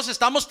palabra de Dios,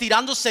 estamos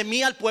tirando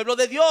semilla al pueblo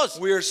de Dios.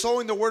 We are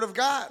sowing the word of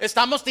God.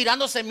 Estamos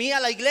tirando semilla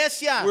a la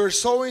iglesia. We're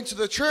sowing to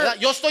the church.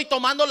 Yo estoy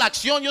tomando la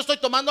acción, yo estoy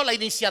tomando la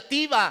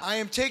iniciativa. I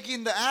am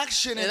taking the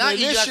action and ¿Verdad? the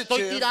Y la estoy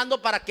initiative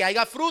tirando para que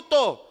haya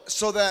fruto.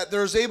 so that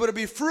there's able to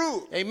be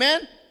fruit.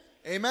 Amén.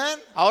 Amen.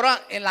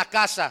 Ahora en la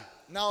casa,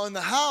 Now in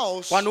the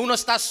house, cuando uno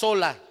está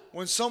sola,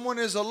 when someone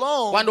is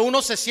alone, cuando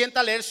uno se sienta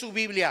a leer su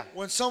Biblia,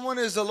 when someone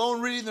is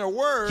alone reading their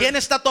word, ¿quién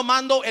está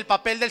tomando el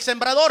papel del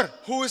sembrador?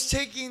 who is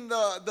taking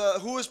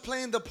who is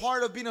playing the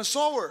part of being a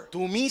sower?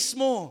 Tú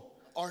mismo.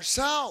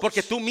 Ourselves.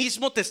 Porque tú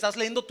mismo te estás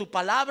leyendo tu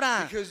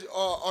palabra. Because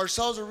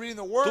ourselves are reading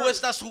the word. Tú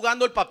estás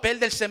jugando el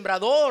papel del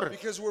sembrador.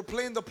 Because we're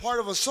playing the part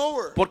of a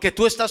sower. Porque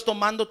tú estás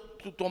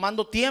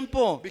tomando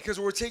tiempo. Because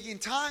we're taking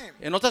time.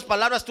 En otras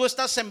palabras, tú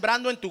estás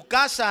sembrando en tu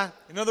casa.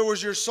 In other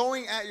words, you're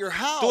sowing at your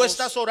house. Tú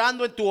estás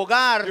orando en tu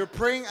hogar. You're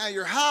praying at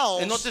your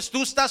house. Entonces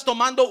tú estás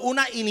tomando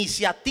una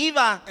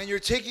iniciativa. And you're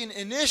taking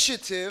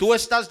initiative. Tú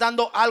estás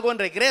dando algo en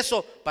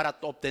regreso para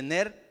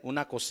obtener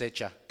una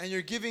cosecha. And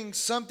you're giving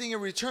something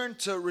in return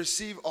to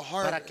receive a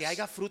harvest. Para que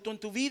haya fruto en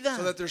tu vida.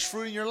 So that there's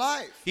fruit in your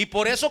life. Y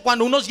por eso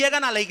cuando unos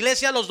llegan a la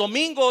iglesia los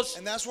domingos,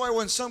 And that's why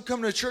when some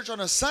come to church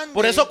on a Sunday,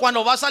 por eso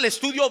cuando vas al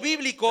estudio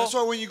bíblico, that's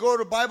why when you go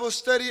to Bible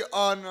study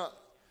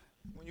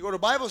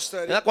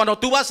 ¿verdad? Cuando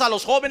tú vas a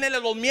los jóvenes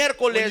los when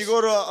miércoles, you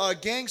go to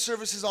gang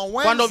services on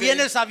Wednesday, cuando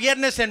vienes a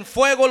viernes en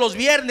fuego los when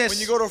viernes,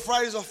 you go to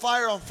Fridays of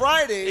Fire on y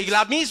Fridays,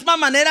 la misma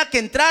manera que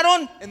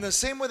entraron in the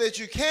same way that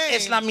you came,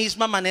 es la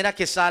misma manera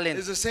que salen.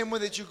 is the same way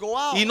that you go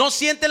out. Y no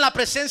sienten la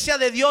presencia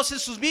de Dios en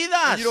sus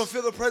vidas. And you don't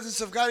feel the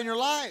presence of God in your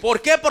life.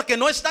 ¿Por qué? Porque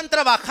no están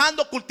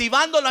trabajando,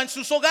 cultivándola en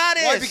sus Why?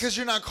 hogares. Because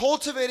you're not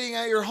cultivating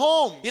at your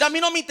home. Mira, a mí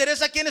no me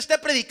interesa quién esté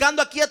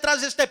predicando aquí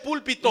atrás de este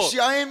púlpito. You see,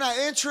 I am not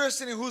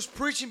interested in who's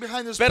preaching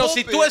behind this Pero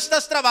si pulpit. tú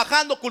estás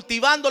trabajando,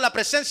 cultivando la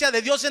presencia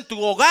de Dios en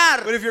tu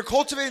hogar, But if you're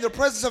cultivating the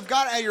presence of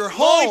God at your no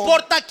home,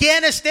 importa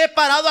quién esté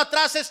parado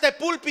atrás de este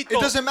púlpito,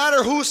 it doesn't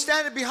matter who's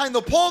standing behind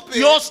the pulpit.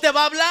 Dios te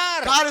va a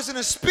hablar. God is going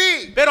to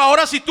speak. Pero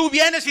ahora si tú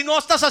vienes y no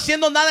estás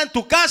haciendo nada en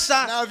tu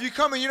casa, Now, if you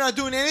come and you're not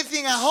doing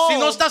anything at si home,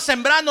 no estás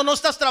sembrando, no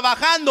estás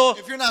trabajando,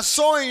 if you're not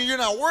sowing and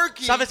you're not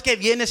working, sabes que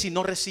vienes y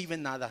no recibes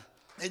nada.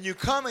 and you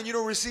come and you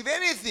don't receive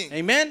anything.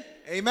 Amén.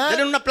 Amen.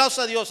 Denle un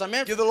aplauso a Dios.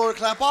 Amén. Give the Lord a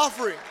clap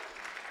offering.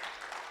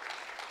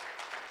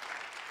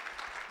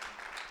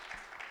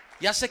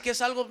 Ya sé que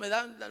es algo,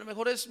 a lo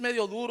mejor es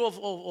medio duro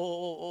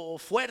o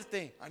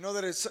fuerte. I know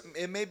that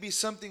it may be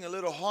something a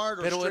little hard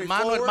or Pero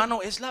straightforward,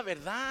 hermano, es la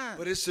verdad.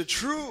 but it's the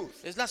truth.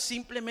 Es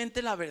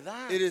simplemente la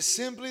verdad. It is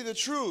simply the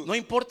truth. No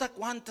importa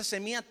cuánta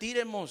semilla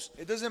tiremos.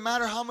 It doesn't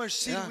matter how much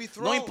seed ¿Verdad? we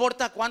throw. No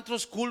importa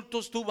cuántos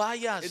cultos tú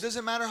vayas. It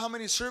doesn't matter how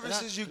many ¿Verdad?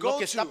 services you Lo go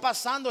que está to.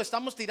 pasando,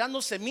 estamos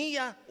tirando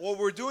semilla What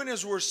we're doing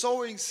is we're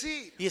sowing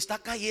seed, y está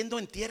cayendo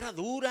en tierra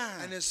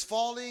dura and it's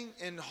falling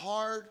in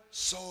hard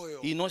soil,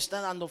 y no está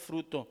dando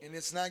fruto. and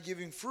it's not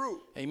giving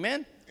fruit.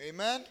 Amén.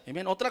 Amen.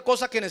 Amén. Otra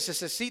cosa que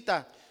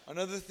necesita,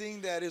 Another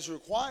thing that is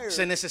required,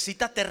 se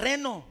necesita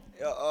terreno.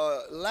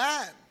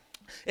 land.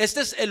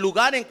 Este es el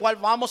lugar en cual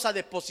vamos a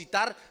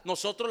depositar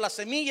nosotros la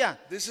semilla.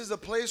 This is the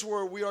place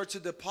where we are to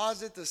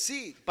deposit the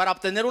seed. Para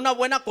obtener una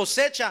buena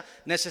cosecha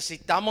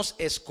necesitamos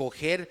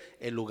escoger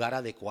el lugar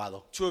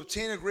adecuado To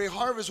obtain a great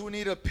harvest, we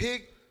need to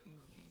pick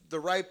the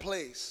right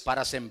place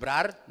para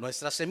sembrar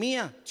nuestra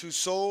semilla. to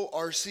sow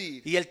our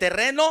seed. Y el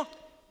terreno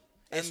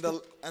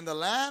And the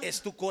land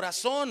es tu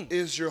corazón.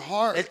 is your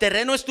heart. El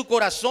terreno es tu The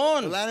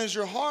corazón. land is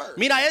your heart.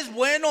 Mira, es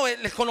bueno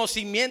el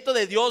conocimiento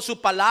de Dios,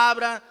 su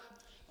palabra,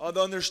 The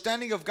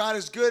understanding of God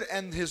is good,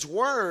 and His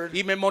Word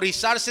y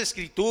memorizarse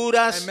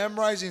escrituras. and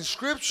memorizing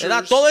scriptures.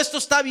 ¿Verdad? Todo esto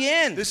está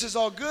bien. This is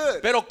all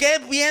good. Pero qué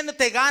bien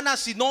te ganas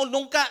si no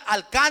nunca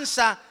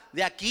alcanza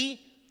de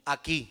aquí a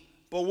aquí.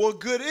 But what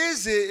good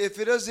is it if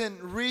it doesn't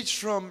reach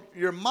from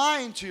your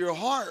mind to your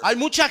heart? Hay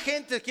mucha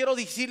gente, quiero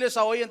decirles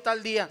a hoy en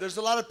tal día, There's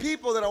a lot of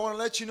people that I want to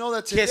let you know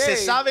that que se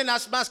today saben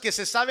más, que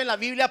se saben la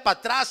Biblia para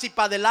atrás y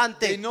para they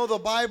adelante. know the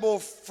Bible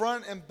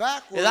front and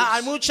backwards. ¿Verdad?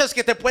 Hay muchas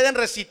que te pueden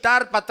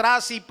recitar para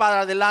atrás y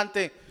para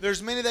adelante.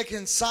 There's many that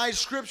can cite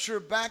scripture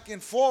back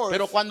and forth.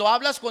 Pero cuando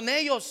hablas con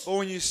ellos, But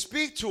when you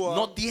speak to them,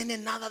 no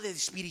tienen nada de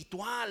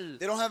espiritual.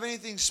 they don't have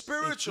anything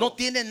spiritual. No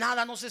tienen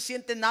nada, no se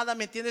sienten nada,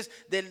 ¿me entiendes?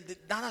 De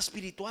nada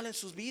espiritual en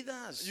sus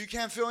vidas. You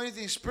can't feel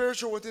anything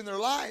spiritual within their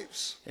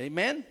lives.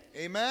 Amén.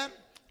 Amen.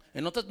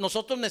 Entonces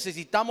nosotros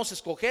necesitamos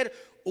escoger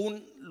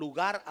un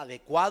lugar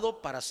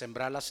adecuado para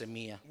sembrar la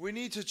semilla. We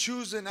need to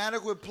choose an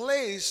adequate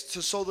place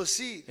to sow the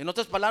seed. En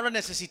otras palabras,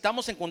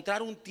 necesitamos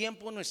encontrar un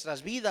tiempo en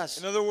nuestras vidas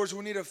In other words,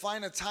 we need to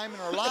find a time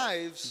in our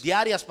lives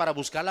diarias para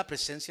buscar la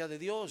presencia de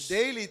Dios.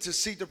 daily to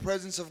seek the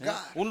presence of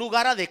God. Un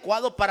lugar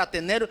adecuado para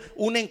tener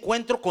un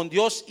encuentro con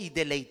Dios y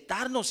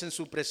deleitarnos en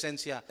su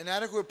presencia. An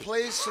adequate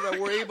place so that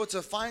we're able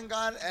to find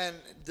God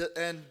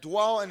and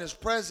dwell in His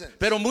presence.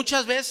 Pero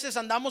muchas veces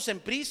andamos en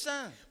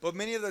prisa. But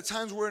many of the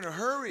times we're in a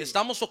hurry.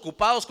 Estamos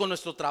ocupados con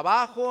nuestro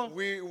trabajo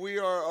We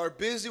are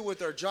busy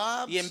with our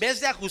jobs. y en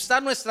vez de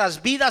ajustar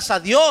nuestras vidas a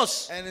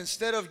Dios, And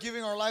instead of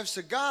giving our lives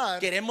to God,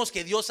 queremos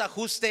que Dios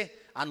ajuste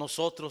a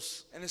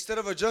nosotros. and instead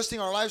of adjusting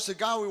our lives to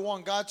God, we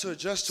want God to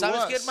adjust to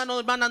 ¿Sabes qué, us. hermano,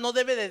 hermana? No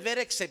debe de haber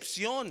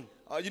excepción.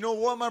 You know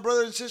what, my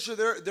brother and sister,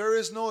 there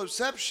is no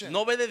exception.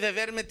 No debe de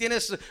haber, ¿me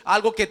tienes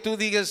algo que tú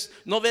digas?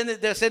 No debe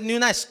de ser ni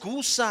una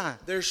excusa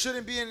There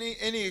shouldn't be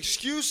any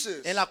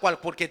excuses en la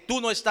cual, porque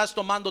tú no estás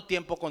tomando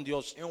tiempo con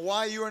Dios. in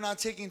why you are not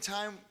taking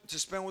time to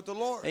spend with the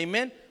Lord.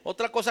 Amén.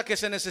 Otra cosa que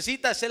se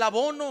necesita es el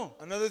abono.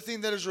 Another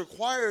thing that is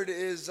required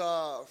is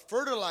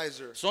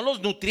fertilizer. Son los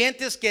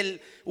nutrientes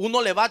que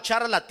uno le va a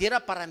echar a la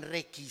tierra para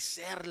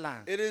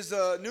enriquecerla. It is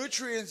the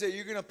nutrients that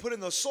you're going to put in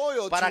the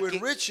soil Para to que,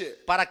 enrich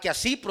it para que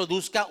así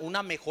produzca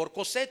una mejor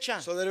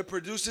cosecha. so that it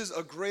produces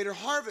a greater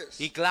harvest.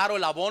 Y claro,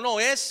 el abono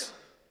es,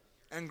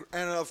 And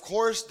of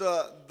course,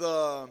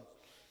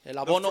 el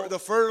abono the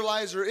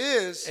fertilizer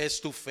es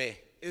tu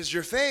fe. is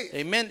your faith.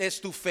 Amén, es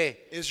tu fe.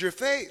 Is your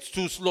faith.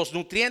 Los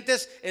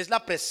nutrientes es la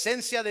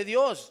presencia de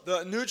Dios.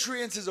 The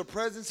nutrients is the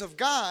presence of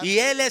God, Y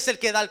Él es el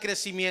que da el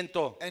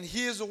crecimiento. and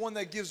He is the one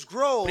that gives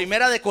growth.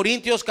 Primera de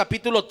Corintios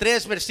capítulo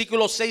 3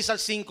 versículos 6 al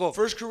 5.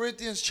 1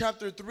 Corinthians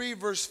chapter 3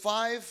 verse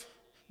 5.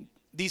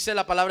 Dice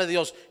la palabra de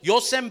Dios: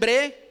 yo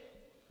sembré,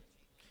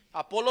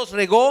 Apolos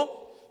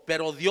regó,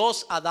 pero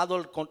Dios ha dado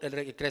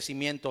el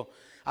crecimiento.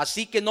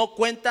 Así que no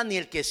cuenta ni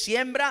el que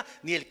siembra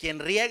ni el quien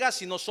riega,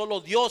 sino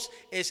solo Dios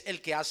es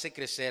el que hace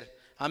crecer.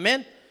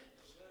 Amén.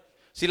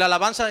 Si la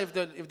alabanza,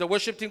 if the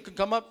worship team can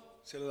come up.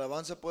 Si la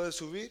alabanza puede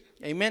subir.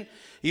 Amén.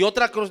 Y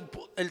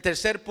el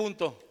tercer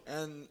punto.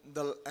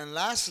 And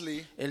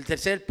lastly, El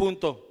tercer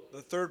punto,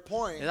 the third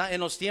point, ¿verdad?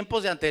 En los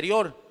tiempos de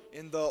anterior,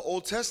 in the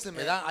Old Testament,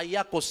 ¿verdad?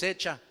 Había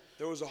cosecha,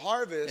 there was a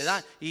harvest,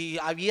 ¿verdad? Y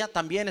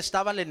también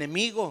estaba el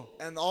enemigo.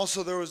 and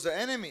also there was the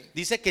enemy.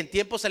 Dice que en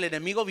tiempos el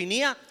enemigo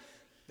venía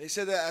They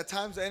said that at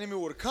times the enemy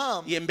would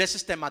come y en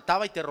veces te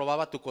mataba y te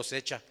robaba tu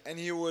cosecha, and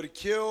he would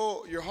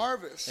kill your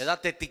harvest. ¿verdad?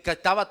 Te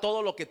quitaba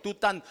todo lo que tú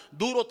tan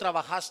duro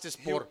trabajaste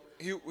por.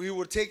 He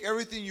would take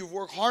everything you've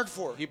worked hard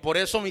for. Y por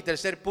eso mi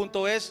tercer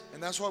punto es: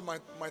 And that's why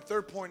my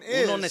third point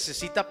uno is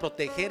necesita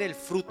proteger el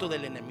fruto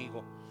del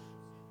enemigo.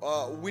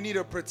 we need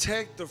to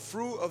protect the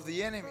fruit of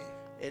the enemy.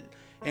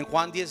 En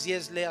Juan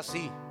 10:10 lee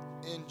así.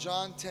 In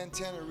John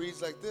 10:10 it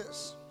reads like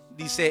this.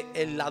 Dice: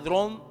 el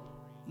ladrón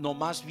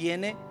nomás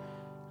viene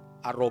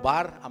a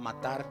robar, a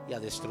matar y a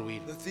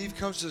destruir. The thief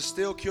comes to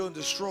steal, kill, and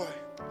destroy.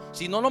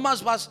 Si no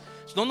nomás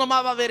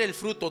va a ver el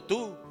fruto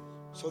tú.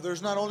 So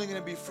there's not only going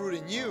to be fruit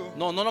in you.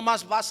 No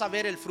nomás vas a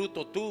ver el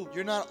fruto tú,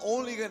 You're not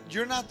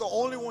the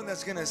only one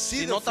that's going to see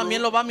sino the también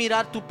fruit, lo va a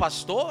mirar tu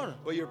pastor,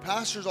 but your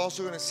pastor's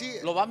also going to see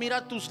it. lo va a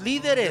mirar tus Your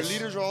líderes.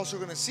 leaders are also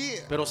going to see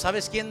it. Pero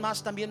 ¿sabes quién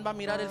más también va a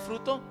mirar el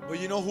fruto? But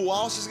you know who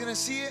else is going to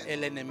see it?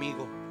 El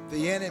enemigo.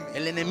 The enemy.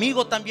 El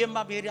enemigo también va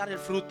a mirar el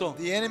fruto.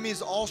 The enemy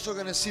is also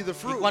going to see the Y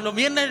fruit. cuando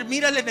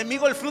mira el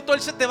enemigo el fruto, él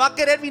se te va a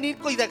querer venir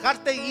y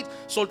dejarte ir,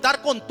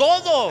 soltar con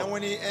todo.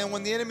 And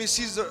when the enemy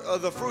sees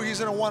the fruit, he's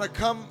going to want to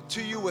come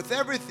to you with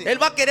everything.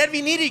 Él va a querer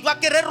venir y va a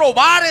querer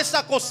robar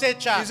esa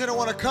cosecha. He's going to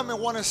want to come and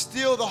want to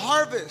steal the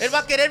harvest. Él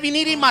va a querer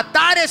venir y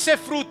matar ese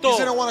fruto. He's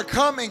going to want to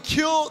come and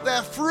kill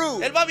that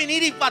fruit. Él va a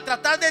venir y va a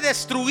tratar de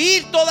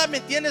destruir toda, ¿me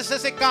entiendes?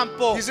 Ese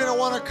campo. He's going to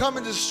want to come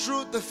and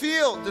destroy the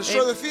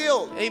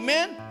field.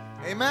 Amén.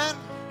 Amen.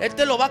 Él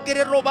te lo va a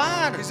querer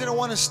robar. He's going to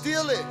want to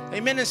steal it.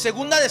 Amén. En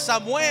segunda de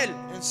Samuel,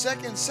 In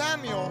 2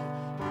 Samuel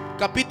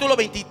capítulo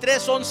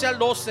 23, 11 al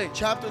 12.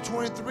 chapter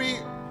 23,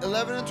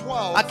 11 and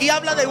 12. Aquí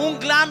habla de un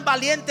gran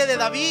valiente de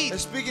David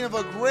It's speaking of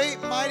a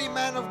great mighty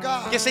man of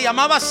God. que se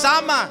llamaba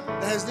Sama.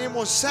 That his name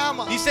was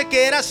Sama. Dice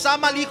que era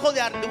Sama el hijo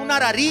de una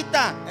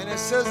ararita. And it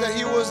says that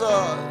he was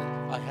a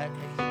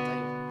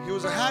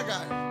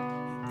Haggai.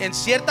 En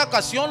cierta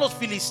ocasión los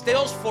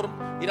filisteos,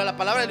 mira la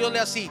palabra de Dios lee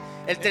así: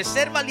 el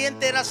tercer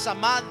valiente era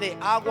Samá de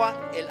Agua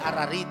el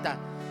ararita.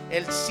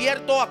 En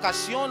cierta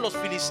ocasión los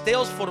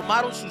filisteos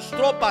formaron sus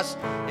tropas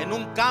en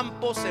un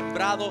campo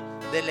sembrado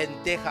de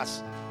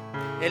lentejas.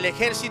 El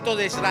ejército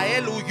de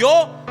Israel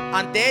huyó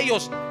ante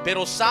ellos,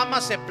 pero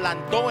Sama se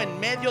plantó en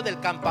medio del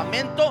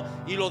campamento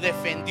y lo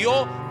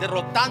defendió,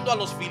 derrotando a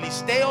los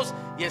filisteos,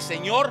 y el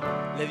Señor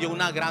le dio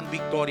una gran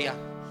victoria.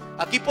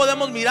 Aquí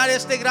podemos mirar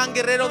este gran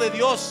guerrero de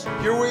Dios.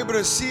 Here we're able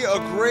to see a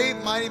great,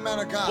 mighty man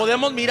of God.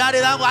 Podemos mirar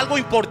algo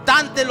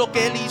importante lo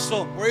que él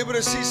hizo. We're able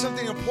to see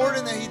something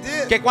important that he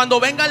did. Que cuando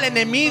venga el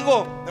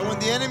enemigo, That when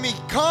the enemy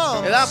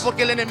comes, ¿verdad?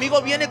 Porque el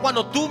enemigo viene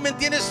cuando tú, ¿me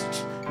entiendes?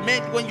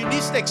 When you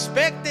least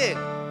expect it,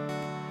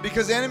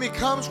 because the enemy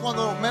comes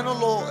cuando menos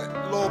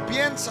lo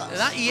piensas.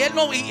 ¿verdad? Y él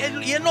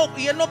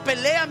no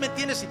pelea, ¿me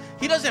entiendes?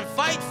 He doesn't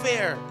fight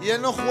fair. Y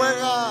él no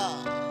juega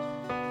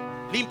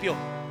Limpio.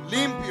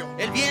 limpio.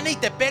 Él viene y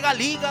te pega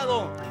al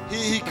hígado.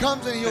 He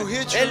comes and he'll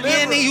hit your Él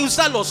viene y liver.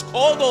 usa los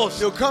codos.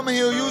 He'll come and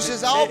he'll use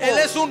his Él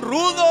es elbows. un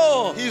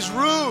rudo. He's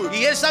rude.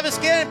 Y él, ¿sabes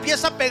qué?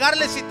 Empieza a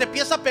pegarle si te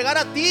empieza a pegar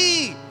a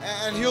ti.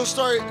 And he'll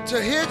start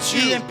to hit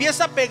Y you.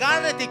 empieza a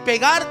pegarle y And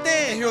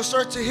pegarte. he'll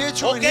start to hit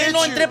you and Ok, hit no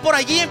you. entré por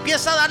allí,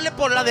 empieza a darle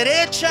por la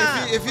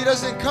derecha. If he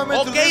doesn't come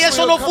into Ok, this way, eso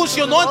he'll no come to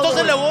funcionó, the other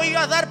entonces le way. voy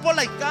a dar por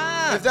la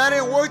acá. If that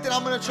didn't work, then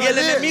I'm going to Y try el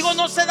this. enemigo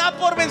no se da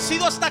por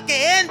vencido hasta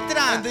que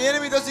entra. And the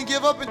enemy doesn't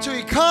give up until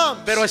he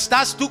comes. Pero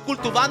 ¿estás tú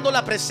cultivando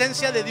la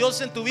presencia de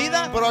Dios en tu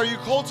vida? But are you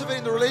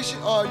cultivating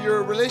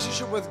your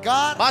relationship with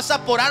God? ¿Vas a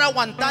poder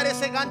aguantar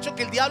ese gancho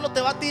que el diablo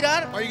te va a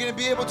tirar? Are you going to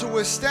be able to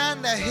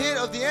withstand that hit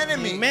of the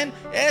enemy? Amén.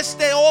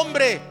 Este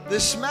hombre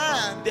This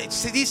man,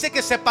 se dice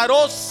que se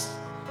paró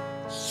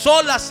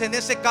solas en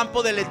ese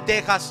campo de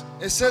lentejas.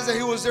 it says that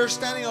he was there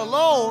standing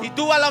alone. Y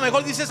tú a lo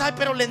mejor dices, ay,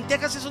 pero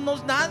lentejas eso no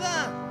es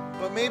nada.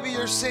 But maybe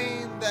you're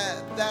saying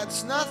that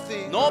that's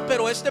nothing. No,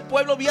 pero este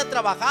pueblo había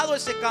trabajado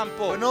ese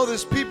campo. But no,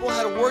 these people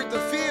had worked the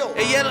field.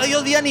 Ellos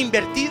habían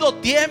invertido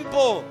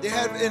tiempo, They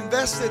had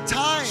invested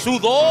time,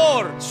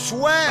 sudor,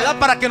 sweat, ¿verdad?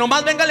 Para que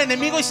nomás venga el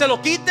enemigo y se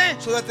lo quite.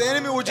 so that the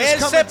enemy would just Él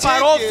come se and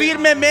paró take it.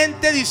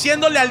 firmemente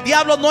diciéndole al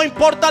diablo, no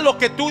importa lo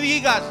que tú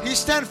digas. He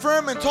stand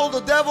firm and told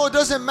the devil, it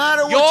doesn't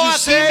matter Yo what you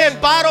aquí me say.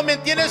 paro, ¿me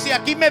entiendes? Y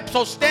aquí me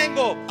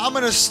sostengo. I'm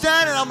going to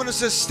stand and I'm going to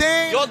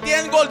sustain. Yo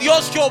tengo el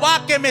Dios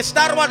Jehová que me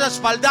está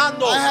respaldando.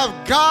 I have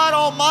God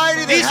Almighty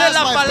that Dice has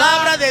la my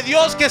palabra back. de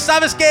Dios que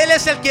sabes que Él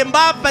es el quien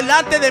va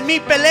delante de mí,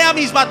 pelea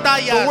mis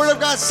batallas. The word of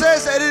God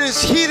says that it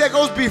is He that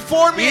goes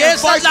before me Y and esa,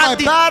 es fights la my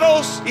acti-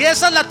 battles. y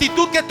esa es la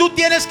actitud que tú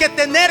tienes que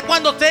tener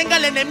cuando tenga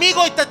el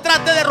enemigo y te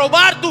trate de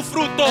robar tu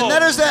fruto. And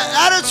that is the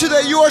attitude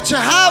that you are to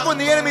have when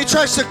the enemy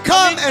tries to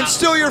come and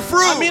steal your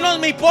A mí fruit. no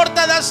me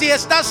importa si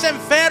estás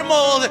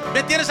enfermo,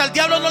 ¿me entiendes? Al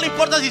diablo no le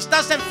importa si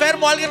estás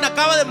enfermo, alguien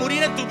acaba de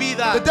morir en tu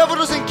vida. The devil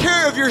doesn't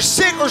care if you're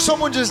sick or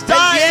someone just Él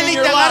died viene in y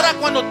your te agarra life.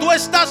 cuando tú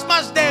estás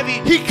más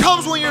débil. He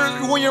comes when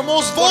you're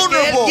most Porque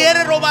Él vulnerable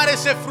quiere robar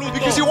ese fruto.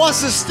 because he wants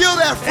to steal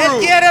that Él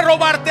fruit. quiere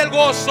robarte el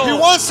gozo. He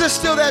wants to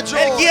steal that Él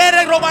joy.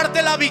 quiere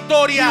robarte la He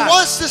victoria.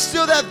 wants to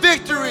steal that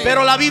victory.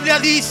 Pero la Biblia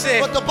dice,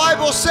 But the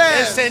Bible el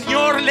says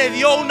Señor le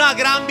dio una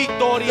gran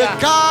victoria.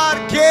 that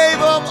God gave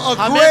him a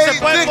Amén. Se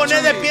great pueden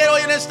poner de victory. pie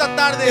hoy en esta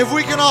tarde. If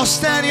we can all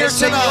stand here El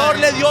Señor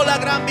tonight, le dio la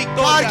gran God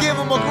victoria. gave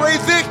him a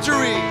great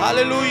victory.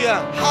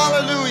 Aleluya.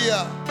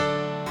 Hallelujah.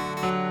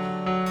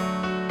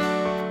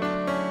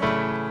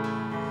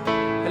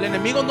 El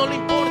enemigo no le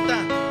importa.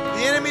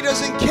 The enemy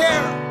doesn't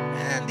care.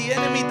 Man, the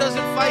enemy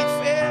doesn't fight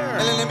fair.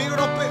 El enemigo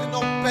no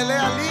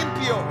pelea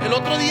limpio. El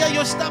otro día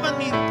yo estaba en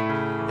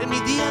mi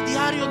día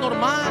diario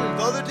normal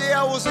The other day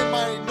I was in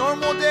my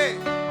normal day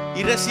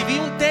y recibí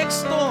un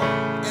texto.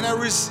 and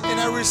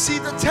I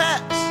received a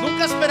text.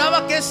 Nunca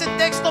esperaba que ese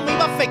texto me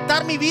iba a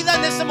afectar mi vida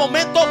en ese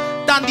momento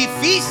tan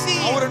difícil.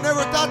 I would have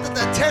never thought that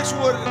that text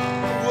would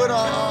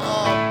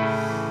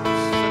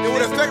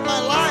affect my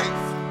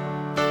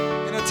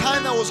life in a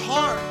time that was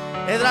hard.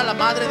 Era la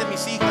madre de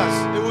mis hijas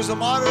It was the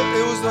mother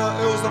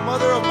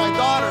of my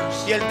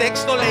daughters. y el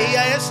texto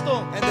leía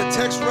esto. And the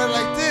text read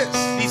like this: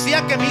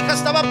 Decía que mi hija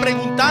estaba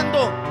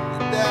preguntando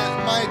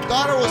that my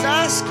daughter was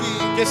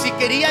asking que si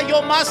quería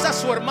yo más a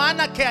su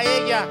hermana que a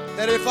ella,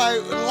 that if I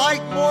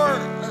liked more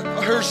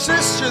her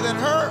sister than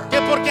her,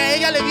 que porque a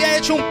ella le había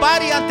hecho un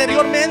party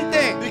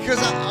anteriormente because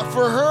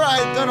for her I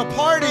had done a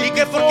party y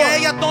que before, porque a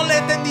ella no le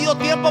he tenido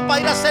tiempo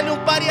para ir a hacerle un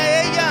party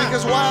a ella.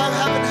 because why I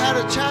haven't had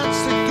a chance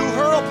to do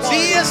her a party.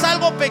 Sí, es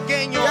algo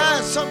pequeño, Yeah,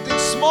 it's something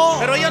small.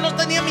 pero ella no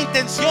tenía mi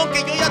intención, que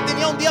yo ya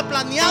tenía un día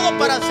planeado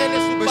para hacerle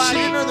su But she party.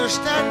 didn't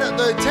understand that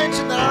the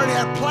intention that I already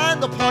had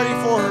planned the party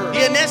for her.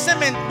 Y en ese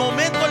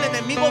momento el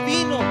enemigo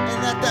vino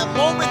And at that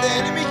moment the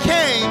enemy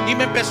came y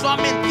me empezó a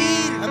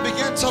mentir. and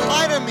began to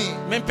lie to me.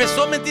 Me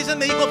empezó a mentir,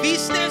 me dijo,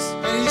 ¿vistes?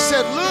 And he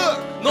said, look,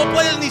 No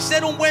puedes ni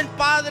ser un buen you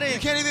padre.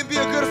 can't even be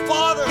a good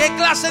father. ¿Qué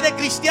clase de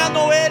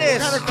cristiano What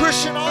eres? kind of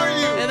Christian are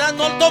you? ¿Verdad?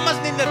 No tomas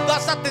ni le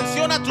das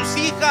atención a tus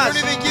You hijas. don't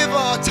even give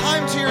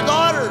time to your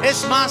daughter.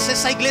 Es más,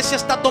 esa iglesia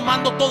está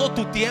tomando todo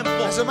tu tiempo.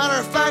 As a matter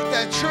of fact,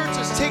 that church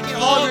is taking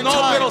all No, your no,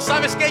 time. pero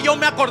 ¿sabes qué? Yo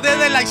me acordé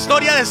de la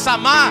historia de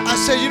Samá. I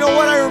said, you know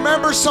what? I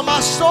remember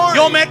Sama's story.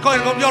 Yo me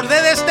acordé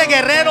de este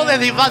guerrero de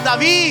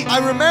David. I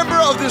remember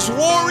of this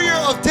warrior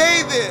of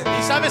David.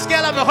 Y ¿sabes qué?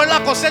 A lo mejor la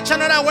cosecha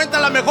no era buena,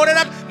 a lo mejor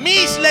eran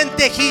mis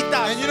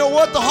lentejitas. And you know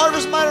what? The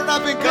harvest might have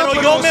not been good, Pero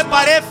but, yo it me was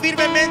paré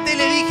firmemente y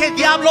le dije,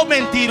 diablo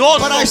mentiroso.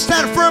 but I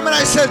stand firm and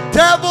I said,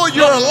 devil,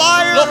 you're a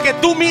liar. Lo que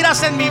tú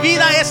miras en mi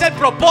vida es el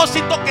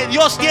propósito que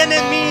Dios tiene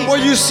en mí. What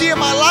you see in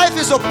my life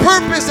is a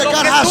purpose that Lo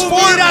God que has tú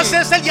for miras me.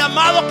 es el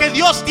llamado que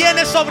Dios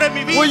tiene sobre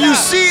mi vida. What you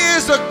see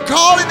is the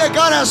calling that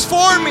God has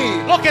for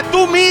me. Lo que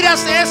tú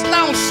miras es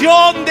la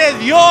unción de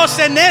Dios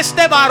en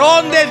este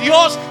varón de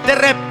Dios. Te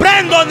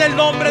reprendo en el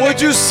nombre de What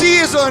you see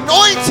is the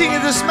anointing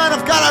in this man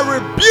of God. I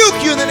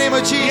rebuke you in the name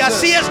of Y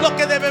así Jesus. es lo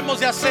que debemos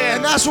de hacer.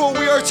 And that's what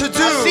we are to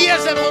Así do.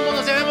 es como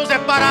nos debemos de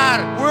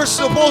parar. We're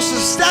supposed to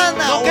stand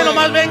No that que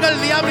nomás way. venga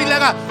el diablo y le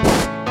haga.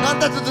 Not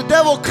that the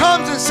devil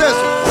comes and says,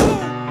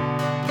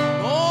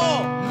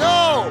 No,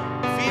 no,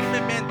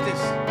 firmemente,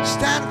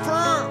 stand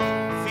firm.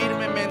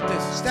 firmemente.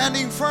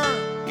 Standing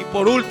firm. Y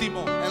por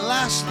último, And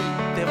lastly,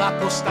 te va a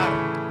costar,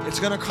 it's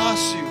going to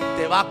cost you.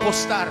 te va a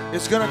costar.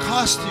 It's going to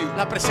cost you.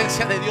 La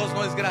presencia de Dios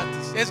no es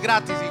gratis. Es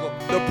gratis, digo,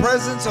 The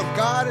presence of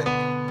God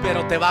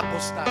pero te va a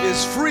costar.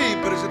 is free,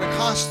 but it's going to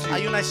cost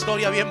Hay you. una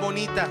historia bien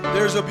bonita.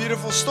 There's a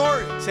beautiful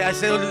story Se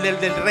hace del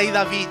rey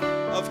David,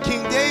 of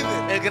King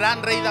David, el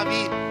gran rey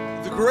David.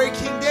 the great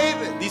King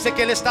David. Dice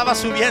que él estaba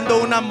subiendo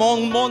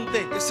un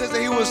monte. It says that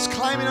he was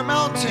climbing a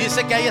mountain.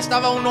 Dice que ahí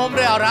estaba un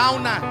hombre,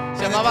 Arauna,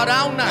 se llamaba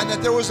Arauna. And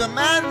that there was a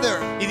man there.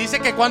 Y dice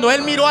que cuando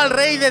él miró al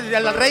rey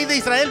de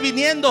Israel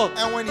viniendo,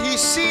 And when he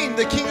seen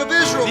the king of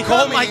Israel dijo,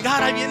 oh my coming,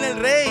 God, ahí viene el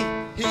rey.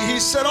 he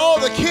said, oh,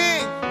 the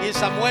king. Y en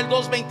Samuel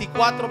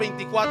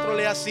 2:24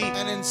 lee así.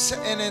 And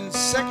in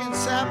 2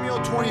 Samuel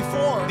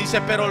 24, Dice,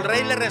 pero el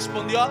rey le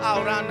respondió a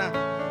Arauna,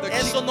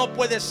 eso no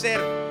puede ser.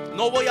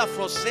 No voy a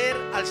ofrecer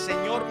al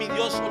Señor mi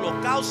Dios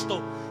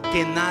holocausto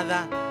que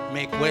nada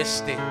me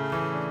cueste.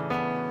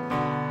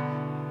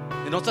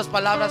 En otras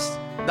palabras,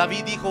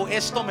 David dijo,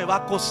 esto me va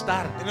a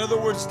costar. in other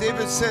words,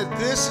 David said,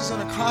 this is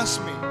going to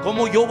cost me.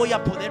 ¿Cómo yo voy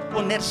a poder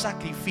poner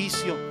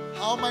sacrificio?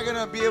 How am I going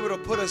to be able to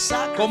put a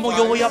sacrifice? ¿Cómo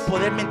yo voy a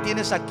poder, me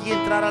entiendes, aquí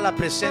entrar a la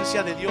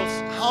presencia de Dios?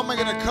 How am I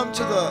going to come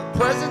to the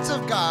presence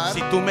of God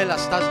Si tú me la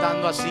estás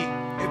dando así,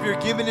 if you're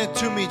giving it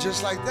to me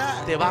just like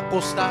that? te va a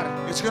costar.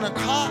 It's going to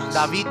cost.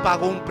 David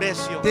pagó un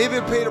precio.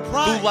 David paid a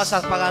price. Tú vas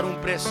a pagar un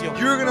precio.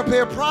 You're going to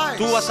pay a price.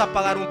 Tú vas a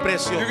pagar un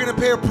precio. You're going to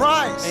pay a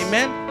price.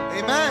 Amén.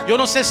 Amen. Yo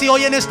no sé si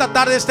hoy en esta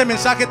tarde este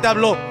mensaje te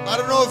habló, I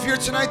don't know if here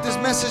tonight this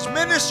message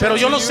ministered pero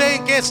yo to no you. sé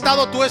en qué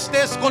estado tú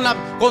estés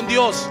con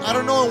Dios. I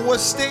don't know in what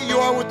state you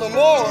are with the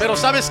Lord. Pero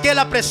sabes que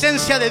la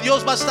presencia de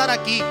Dios va a estar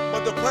aquí.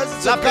 But the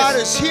presence La, of God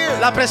is here.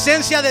 la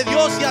presencia de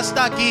Dios ya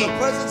está aquí. The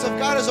presence of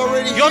God is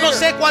already Yo here. no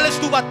sé cuál es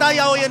tu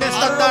batalla hoy en I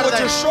esta don't know what tarde.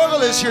 your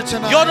struggle is here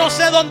tonight. Yo no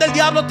sé dónde el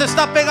diablo te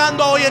está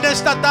pegando hoy en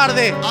esta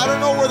tarde. I don't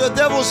know where the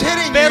devil's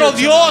hitting Pero you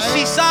Dios tonight.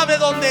 sí sabe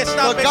dónde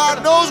está But God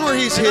pegando. knows where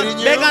he's hitting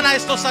you. Vengan a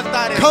estos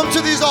altares. Come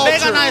to these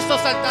altars. Vengan a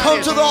estos altares.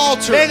 Come to the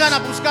altars. Vengan a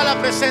buscar la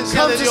presencia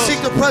Come de to Dios. seek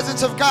the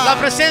presence of La God.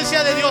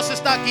 presencia de Dios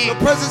está aquí. The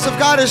presence of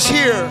God is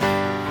here.